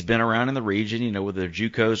he's been around in the region, with their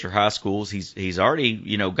JUCOs or high schools. He's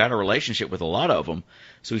already, got a relationship with a lot of them.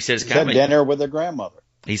 So he said it's kind of dinner with their grandmother.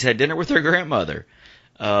 He's had dinner with their grandmother.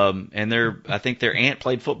 And I think their aunt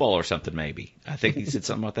played football or something, maybe. I think he said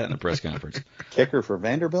something about that in the press conference. Kicker for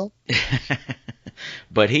Vanderbilt?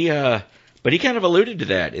 But he kind of alluded to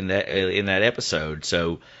that in that episode.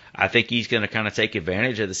 So I think he's going to kind of take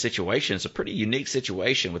advantage of the situation. It's a pretty unique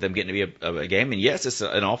situation with them getting to be a game. And yes, it's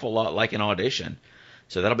an awful lot like an audition.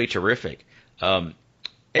 So that'll be terrific. FAU,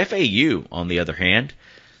 on the other hand,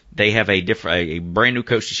 they have a brand new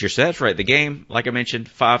coach this year. So that's right. The game, like I mentioned,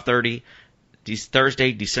 5:30.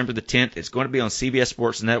 Thursday, December the 10th. It's going to be on CBS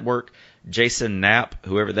Sports Network. Jason Knapp,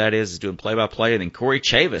 whoever that is doing play-by-play. And then Corey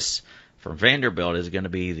Chavis from Vanderbilt is going to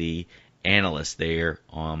be the analyst there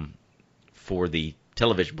for the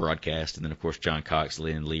television broadcast. And then, of course, John Cox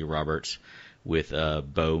and Lee Roberts with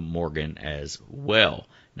Bo Morgan as well.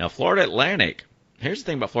 Now, Florida Atlantic, here's the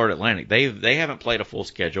thing about Florida Atlantic. They haven't played a full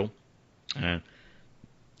schedule. We've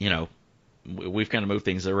kind of moved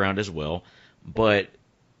things around as well. But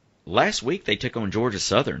last week they took on Georgia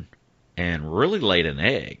Southern and really laid an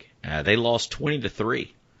egg. They lost 20-3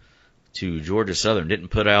 to Georgia Southern. Didn't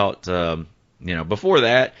put out, before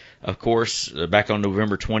that, of course, back on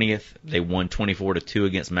November 20th, they won 24-2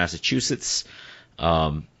 against Massachusetts.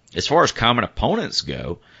 As far as common opponents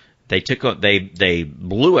go, they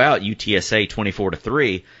blew out UTSA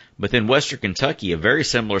 24-3. But then Western Kentucky, a very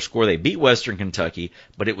similar score. They beat Western Kentucky,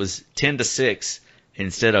 but it was 10-6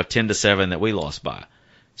 instead of 10-7 that we lost by.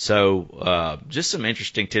 So just some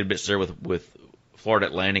interesting tidbits there with Florida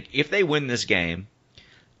Atlantic. If they win this game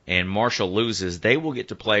and Marshall loses, they will get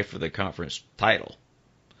to play for the conference title.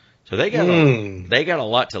 So they got a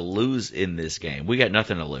lot to lose in this game. We got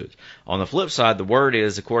nothing to lose. On the flip side, the word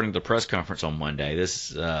is, according to the press conference on Monday,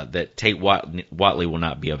 that Tate Watley will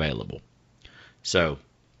not be available. So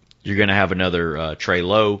you're going to have another Trey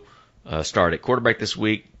Lowe start at quarterback this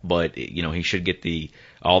week, but he should get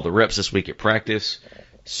all the reps this week at practice.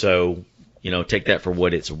 So, take that for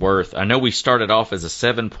what it's worth. I know we started off as a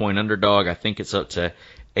 7-point underdog. I think it's up to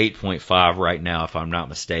 8.5 right now, if I'm not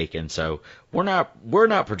mistaken. So we're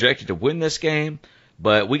not projected to win this game,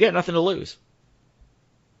 but we got nothing to lose.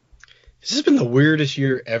 Has this been the weirdest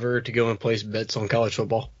year ever to go and place bets on college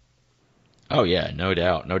football? Oh yeah, no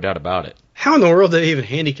doubt about it. How in the world do they even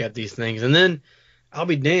handicap these things? And then I'll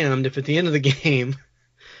be damned if at the end of the game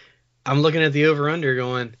I'm looking at the over/under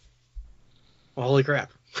going, well, holy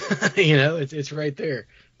crap. It's right there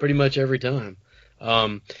pretty much every time.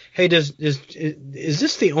 Hey, is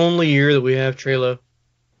this the only year that we have Trey Lowe?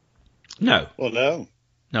 No. Well, no.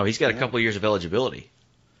 No, he's got a couple of years of eligibility.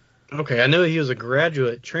 Okay, I know he was a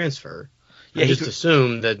graduate transfer. Yeah, I just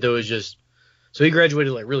assumed that there was so he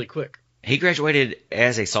graduated really quick. He graduated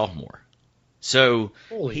as a sophomore. So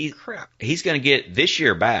holy crap. He's going to get this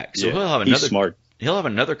year back. So he'll have he's smart. He'll have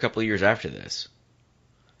another couple of years after this.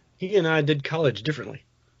 He and I did college differently.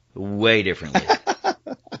 Way differently.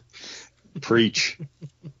 Preach.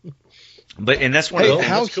 And that's one of the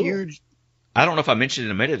how cool. huge. I don't know if I mentioned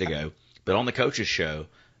it a minute ago, but on the coaches show,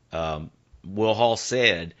 Will Hall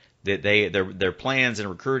said that their plans in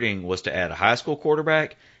recruiting was to add a high school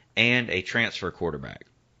quarterback and a transfer quarterback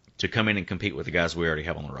to come in and compete with the guys we already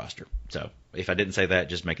have on the roster. So if I didn't say that,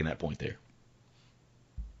 just making that point there.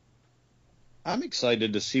 I'm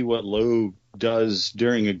excited to see what Lowe does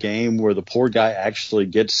during a game where the poor guy actually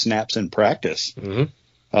gets snaps in practice. Mm-hmm.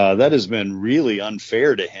 That has been really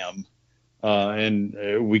unfair to him.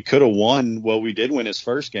 And we could have won. Well, we did win his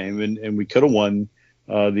first game, and we could have won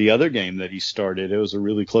the other game that he started. It was a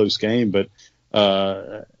really close game. But,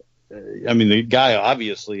 the guy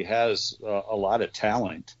obviously has a lot of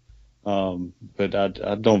talent. But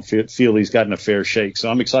I don't feel he's gotten a fair shake.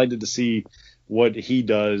 So I'm excited to see what he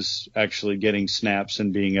does actually getting snaps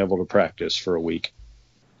and being able to practice for a week.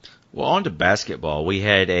 Well, on to basketball. We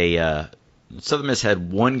had Southern Miss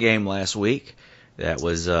had one game last week. That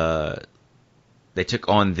was they took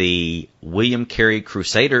on the William Carey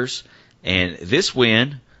Crusaders, and this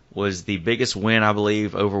win was the biggest win, I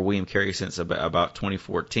believe, over William Carey since about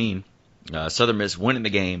 2014. Southern Miss winning the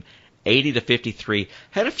game 80-53.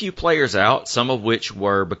 Had a few players out, some of which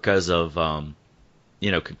were because of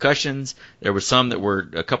concussions. There were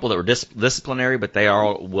a couple that were disciplinary, but they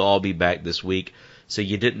will all be back this week. So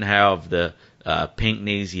you didn't have the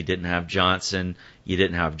Pinkneys, you didn't have Johnson, you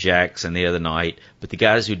didn't have Jackson the other night, but the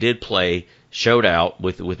guys who did play showed out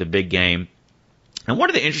with a big game. And one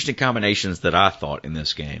of the interesting combinations that I thought in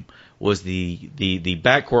this game was the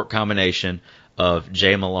backcourt combination of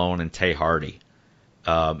Jay Malone and Tay Hardy.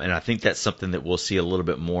 And I think that's something that we'll see a little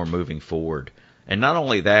bit more moving forward. And not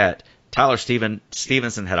only that, Tyler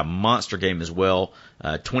Stevenson had a monster game as well,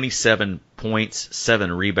 27 points,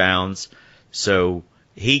 7 rebounds. So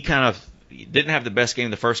he kind of didn't have the best game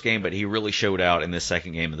in the first game, but he really showed out in this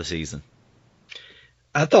second game of the season.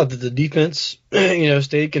 I thought that the defense,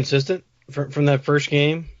 stayed consistent from that first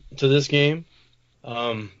game to this game.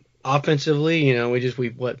 Offensively, we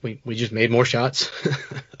just made more shots.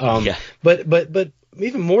 Yeah. But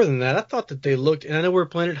even more than that, I thought that they looked, and I know we were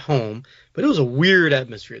playing at home, but it was a weird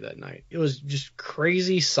atmosphere that night. It was just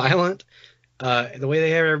crazy silent. The way they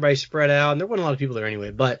had everybody spread out, and there wasn't a lot of people there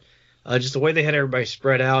anyway, but just the way they had everybody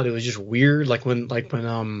spread out, it was just weird. Like when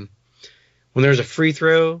there's a free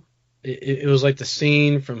throw, it was like the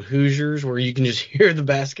scene from Hoosiers where you can just hear the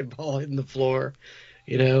basketball hitting the floor.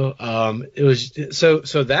 It was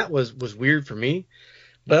so that was weird for me,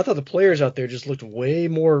 but I thought the players out there just looked way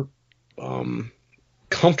more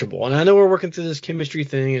comfortable. And I know we're working through this chemistry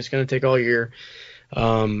thing. It's going to take all year,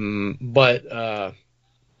 but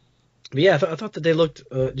yeah, I thought that they looked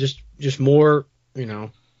just more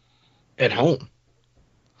at home.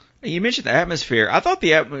 You mentioned the atmosphere. I thought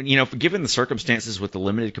given the circumstances with the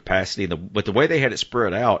limited capacity, but the way they had it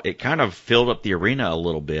spread out, it kind of filled up the arena a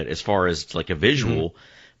little bit as far as like a visual.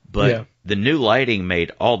 Mm-hmm. But the new lighting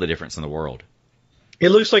made all the difference in the world. It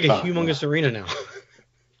looks like a humongous arena now.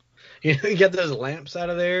 You got those lamps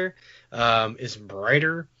out of there. It's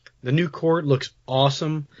brighter. The new court looks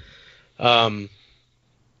awesome. And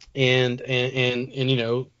I think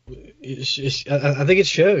it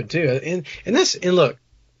showed too. And look.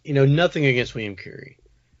 Nothing against William Carey.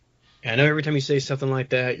 I know every time you say something like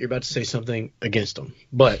that, you're about to say something against them.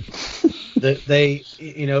 But this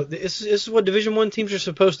is what Division I teams are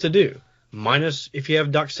supposed to do, minus if you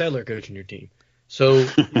have Doc Sadler coaching your team. So,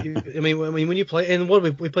 when you play, and what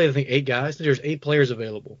we played, I think 8 guys. There's 8 players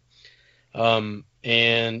available. And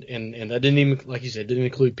that didn't even, like you said, didn't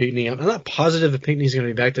include Pinckney. I'm not positive if Pinckney's going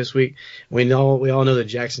to be back this week. We all know that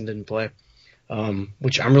Jackson didn't play.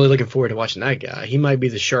 Which I'm really looking forward to watching that guy. He might be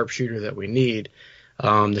the sharpshooter that we need.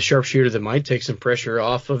 The sharpshooter that might take some pressure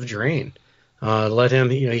off of Drain. Let him,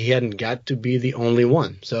 he hadn't got to be the only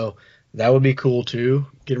one. So that would be cool too.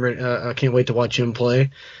 Getting ready, I can't wait to watch him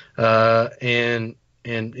play. And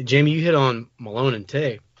Jamie, you hit on Malone and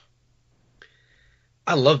Tay.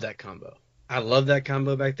 I love that combo. I love that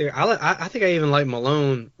combo back there. I think I even like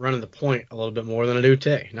Malone running the point a little bit more than I do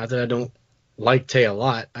Tay. Not that I don't like Tay a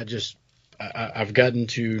lot. I've gotten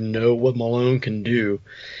to know what Malone can do,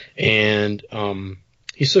 and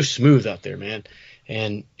he's so smooth out there, man.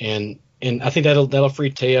 And I think that'll free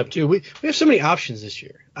Tay up too. We have so many options this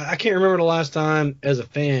year. I can't remember the last time as a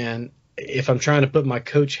fan, if I'm trying to put my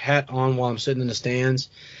coach hat on while I'm sitting in the stands,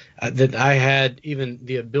 that I had even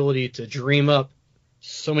the ability to dream up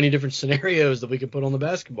so many different scenarios that we could put on the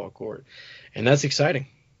basketball court, and that's exciting.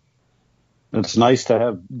 It's nice to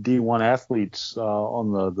have D1 athletes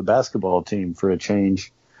on the basketball team for a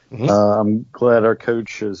change. Mm-hmm. I'm glad our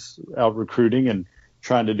coach is out recruiting and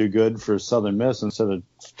trying to do good for Southern Miss instead of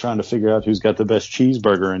trying to figure out who's got the best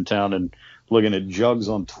cheeseburger in town and looking at jugs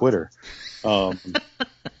on Twitter. Doc,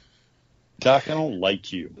 I don't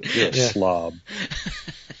like you. You're a slob.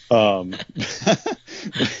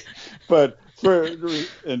 But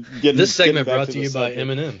this segment brought to you by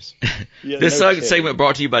M&M's. This segment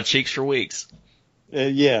brought to you by Cheeks for Weeks.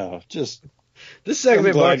 This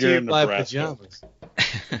segment brought to you by pajamas.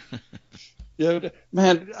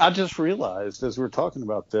 Man, I just realized as we're talking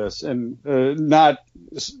about this, and not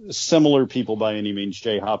similar people by any means.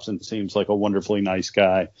 Jay Hobson seems like a wonderfully nice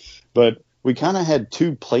guy, but we kind of had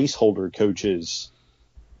 2 placeholder coaches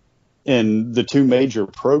in the 2 major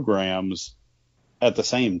programs at the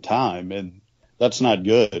same time, and that's not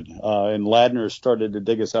good. And Ladner started to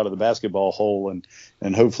dig us out of the basketball hole,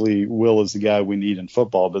 and hopefully Will is the guy we need in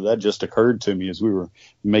football. But that just occurred to me as we were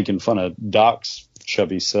making fun of Doc's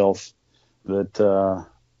chubby self that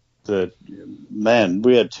man,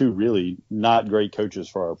 we had two really not great coaches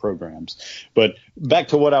for our programs. But back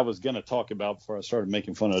to what I was going to talk about before I started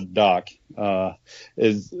making fun of Doc,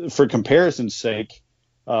 is for comparison's sake,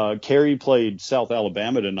 Cary played South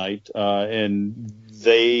Alabama tonight, and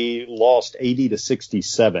they lost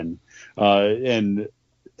 80-67. And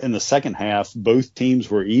in the second half, both teams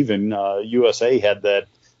were even. USA had that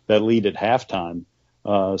lead at halftime.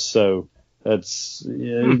 So that's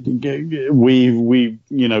we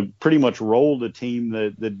pretty much rolled a team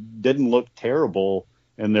that didn't look terrible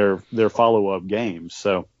in their follow-up games.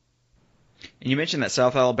 So, and you mentioned that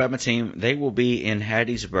South Alabama team. They will be in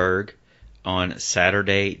Hattiesburg on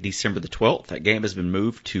Saturday, December the 12th. That game has been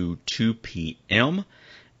moved to 2 p.m.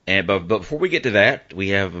 But before we get to that, we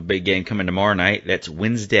have a big game coming tomorrow night. That's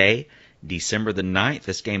Wednesday, December the 9th.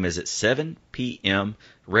 This game is at 7 p.m.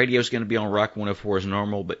 Radio is going to be on Rock 104 as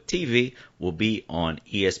normal, but TV will be on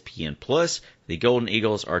ESPN+. The Golden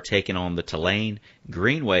Eagles are taking on the Tulane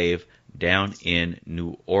Green Wave down in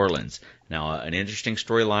New Orleans. Now, an interesting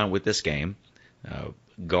storyline with this game.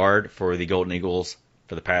 Guard for the Golden Eagles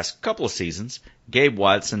for the past couple of seasons, Gabe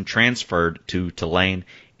Watson transferred to Tulane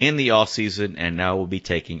in the offseason and now will be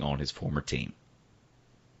taking on his former team.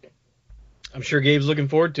 I'm sure Gabe's looking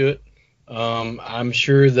forward to it. I'm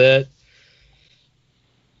sure that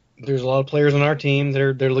there's a lot of players on our team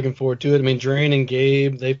that they're looking forward to it. I mean, Drain and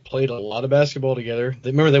Gabe, they've played a lot of basketball together.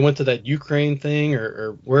 Remember they went to that Ukraine thing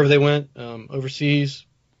or wherever they went overseas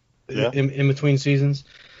in between seasons.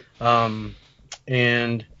 And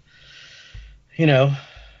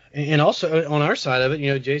also on our side of it,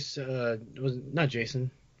 Jaron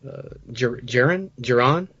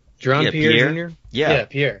Pierre Jr. Yeah,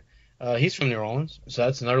 Pierre. He's from New Orleans, so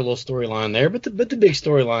that's another little storyline there. But the big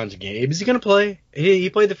storyline's Gabe. Is he going to play? He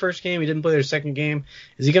played the first game. He didn't play the second game.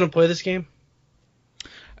 Is he going to play this game?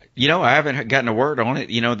 I haven't gotten a word on it.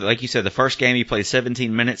 Like you said, the first game he played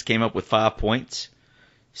 17 minutes, came up with 5 points.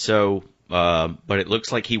 So, but it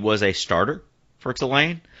looks like he was a starter for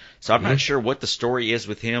Tulane. So I'm not sure what the story is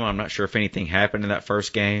with him. I'm not sure if anything happened in that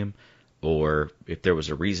first game or if there was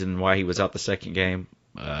a reason why he was out the second game,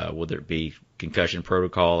 whether it be concussion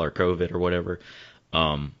protocol or COVID or whatever.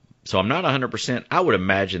 So I'm not 100%. I would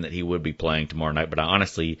imagine that he would be playing tomorrow night, but I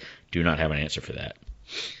honestly do not have an answer for that.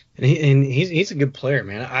 And he's a good player,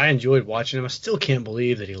 man. I enjoyed watching him. I still can't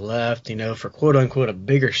believe that he left, for quote unquote a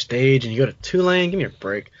bigger stage, and you go to Tulane. Give me a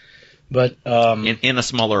break. But in a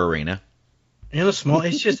smaller arena.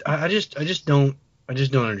 It's just I just don't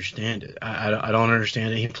understand it. I don't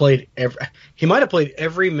understand it. He might have played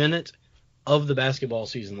every minute of the basketball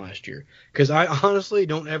season last year, because I honestly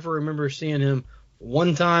don't ever remember seeing him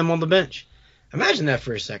one time on the bench. Imagine that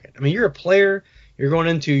for a second. I mean, you're a player. You're going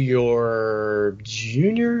into your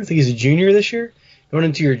junior. I think he's a junior this year. Going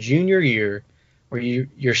into your junior year, where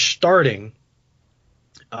you're starting.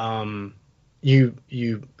 He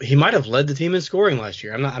might have led the team in scoring last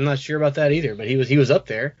year. I'm not sure about that either, but he was up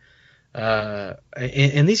there.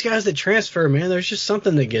 And these guys that transfer, man, there's just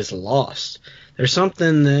something that gets lost. There's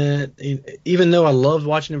something that, even though I loved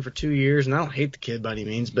watching him for 2 years, and I don't hate the kid by any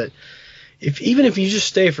means, but even if you just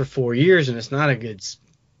stay for 4 years and it's not a good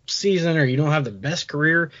season or you don't have the best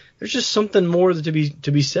career, there's just something more to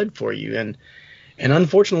be said for you. And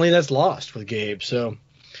unfortunately, that's lost with Gabe. So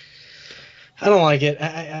I don't like it.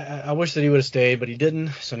 I wish that he would have stayed, but he didn't.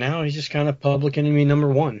 So now he's just kind of public enemy number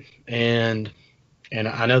one. And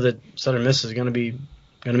I know that Southern Miss is going to be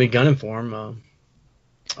gunning for him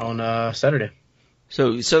on Saturday.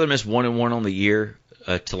 So Southern Miss 1-1 on the year.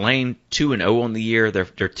 Tulane 2-0 on the year. They're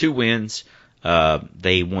 2 wins.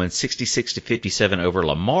 They won 66-57 over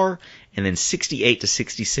Lamar, and then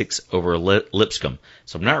 68-66 over Lipscomb.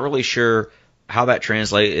 So I'm not really sure how that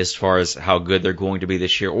translates as far as how good they're going to be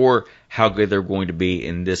this year or how good they're going to be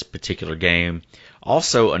in this particular game.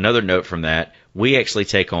 Also, another note from that, we actually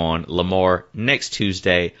take on Lamar next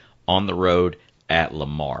Tuesday on the road at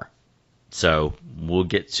Lamar. So we'll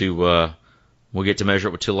get to measure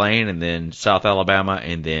up with Tulane and then South Alabama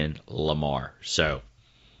and then Lamar. So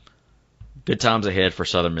good times ahead for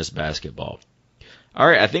Southern Miss basketball. All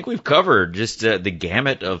right, I think we've covered just the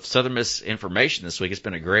gamut of Southern Miss information this week. It's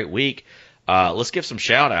been a great week. Let's give some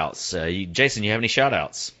shout-outs. Jason, you have any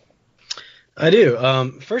shout-outs? I do.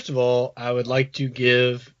 First of all, I would like to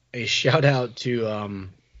give a shout-out to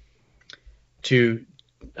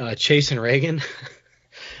Chase and Reagan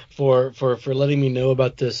for letting me know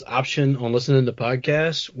about this option on listening to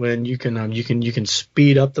podcasts when you can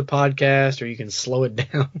speed up the podcast or you can slow it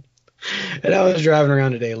down. And I was driving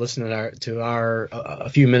around today listening to a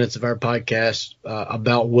few minutes of our podcast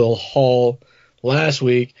about Will Hall last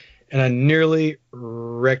week, and I nearly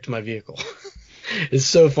wrecked my vehicle. It's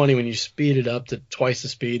so funny when you speed it up to twice the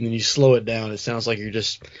speed and then you slow it down. It sounds like you're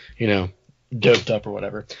just, doped up or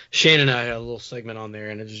whatever. Shane and I had a little segment on there,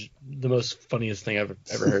 and it's the most funniest thing I've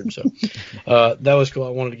ever heard. So that was cool. I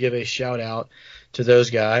wanted to give a shout out to those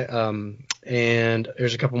guys. And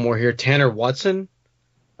there's a couple more here. Tanner Watson,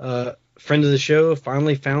 friend of the show,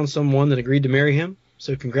 finally found someone that agreed to marry him.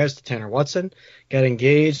 So congrats to Tanner Watson. Got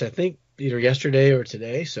engaged, I think, either yesterday or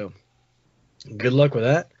today. So good luck with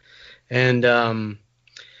that. And then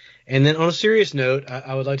on a serious note,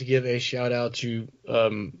 I would like to give a shout out to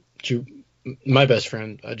my best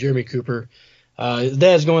friend, Jeremy Cooper. His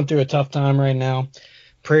dad's going through a tough time right now.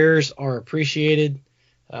 Prayers are appreciated.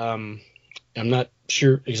 I'm not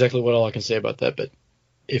sure exactly what all I can say about that, but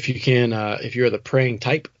if you can, if you're the praying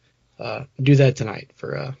type, do that tonight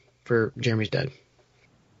for Jeremy's dad.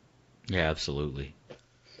 Yeah, absolutely.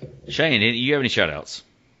 Shane, you have any shout outs?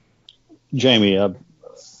 Jamie,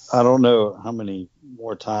 I don't know how many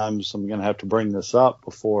more times I'm going to have to bring this up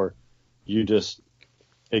before you just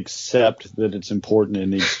accept that it's important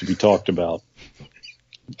and needs to be talked about.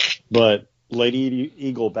 But Lady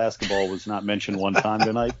Eagle basketball was not mentioned one time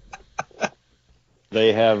tonight.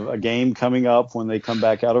 They have a game coming up when they come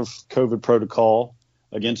back out of COVID protocol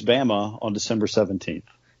against Bama on December 17th.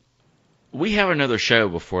 We have another show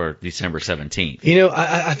before December 17th.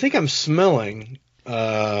 I think I'm smelling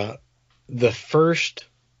the first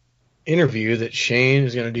interview that Shane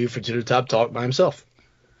is going to do for To the Top Talk by himself.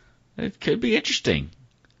 It could be interesting.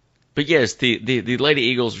 But yes, the Lady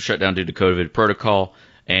Eagles were shut down due to COVID protocol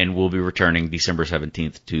and will be returning December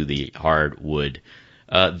 17th to the hardwood.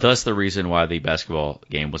 Thus the reason why the basketball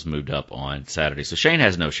game was moved up on Saturday. So Shane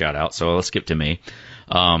has no shout out, so let's skip to me.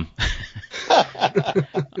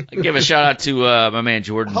 Give a shout out to my man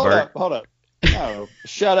Jordan Burt. Hold up. No.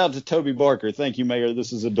 Shout out to Toby Barker. Thank you, Mayor.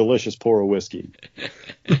 This is a delicious pour of whiskey.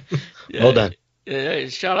 Well done.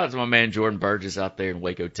 Shout out to my man Jordan Burgess out there in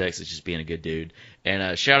Waco, Texas, just being a good dude.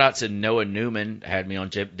 And shout out to Noah Newman, had me on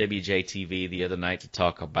WJTV the other night to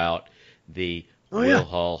talk about the Will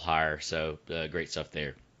Hall hire. So great stuff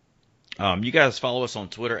there. You guys follow us on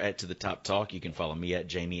Twitter at To The Top Talk. You can follow me at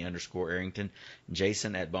Jamie_Arrington,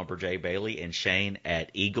 Jason at Bumper J Bailey, and Shane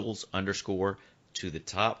at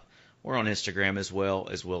Eagles_To_The_Top. We're on Instagram as well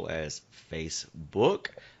as Facebook.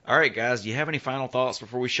 All right, guys, do you have any final thoughts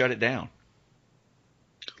before we shut it down?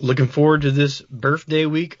 Looking forward to this birthday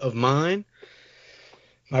week of mine.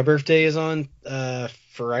 My birthday is on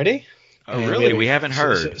Friday. Oh, really? We haven't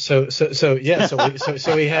heard. So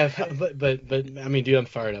we have, but I mean, dude, I'm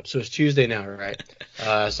fired up. So it's Tuesday now, right?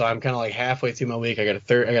 So I'm kind of like halfway through my week. I got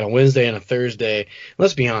a Wednesday and a Thursday.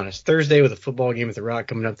 Let's be honest, Thursday with a football game at the Rock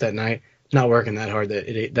coming up that night. Not working that hard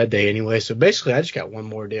that day anyway. So basically, I just got one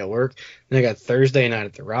more day of work. Then I got Thursday night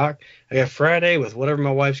at the Rock. I got Friday with whatever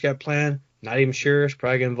my wife's got planned. Not even sure. It's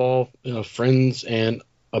probably gonna involve friends and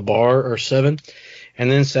a bar or 7. And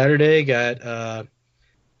then Saturday got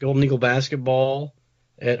Golden Eagle basketball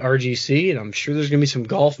at RGC, and I'm sure there's gonna be some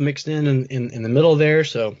golf mixed in the middle there.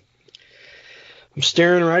 So I'm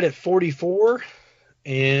staring right at 44,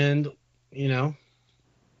 and I'm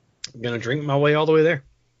gonna drink my way all the way there.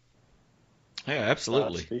 Yeah,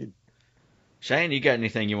 absolutely. Shane, you got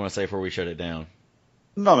anything you want to say before we shut it down?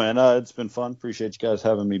 No, man, it's been fun. Appreciate you guys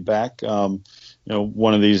having me back.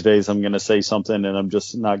 One of these days I'm going to say something and I'm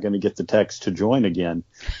just not going to get the text to join again.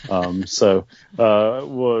 I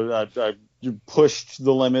pushed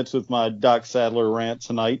the limits with my Doc Sadler rant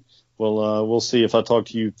tonight. We'll see if I talk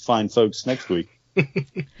to you fine folks next week.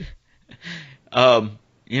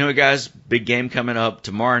 Guys, big game coming up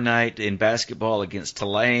tomorrow night in basketball against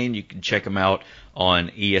Tulane. You can check them out on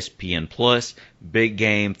ESPN+. Big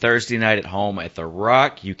game Thursday night at home at the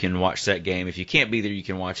Rock. You can watch that game. If you can't be there, you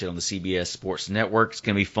can watch it on the CBS Sports Network. It's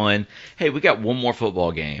going to be fun. Hey, we got one more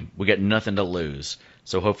football game. We got nothing to lose.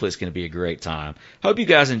 So hopefully it's going to be a great time. Hope you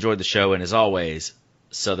guys enjoyed the show. And as always,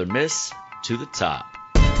 Southern Miss to the top.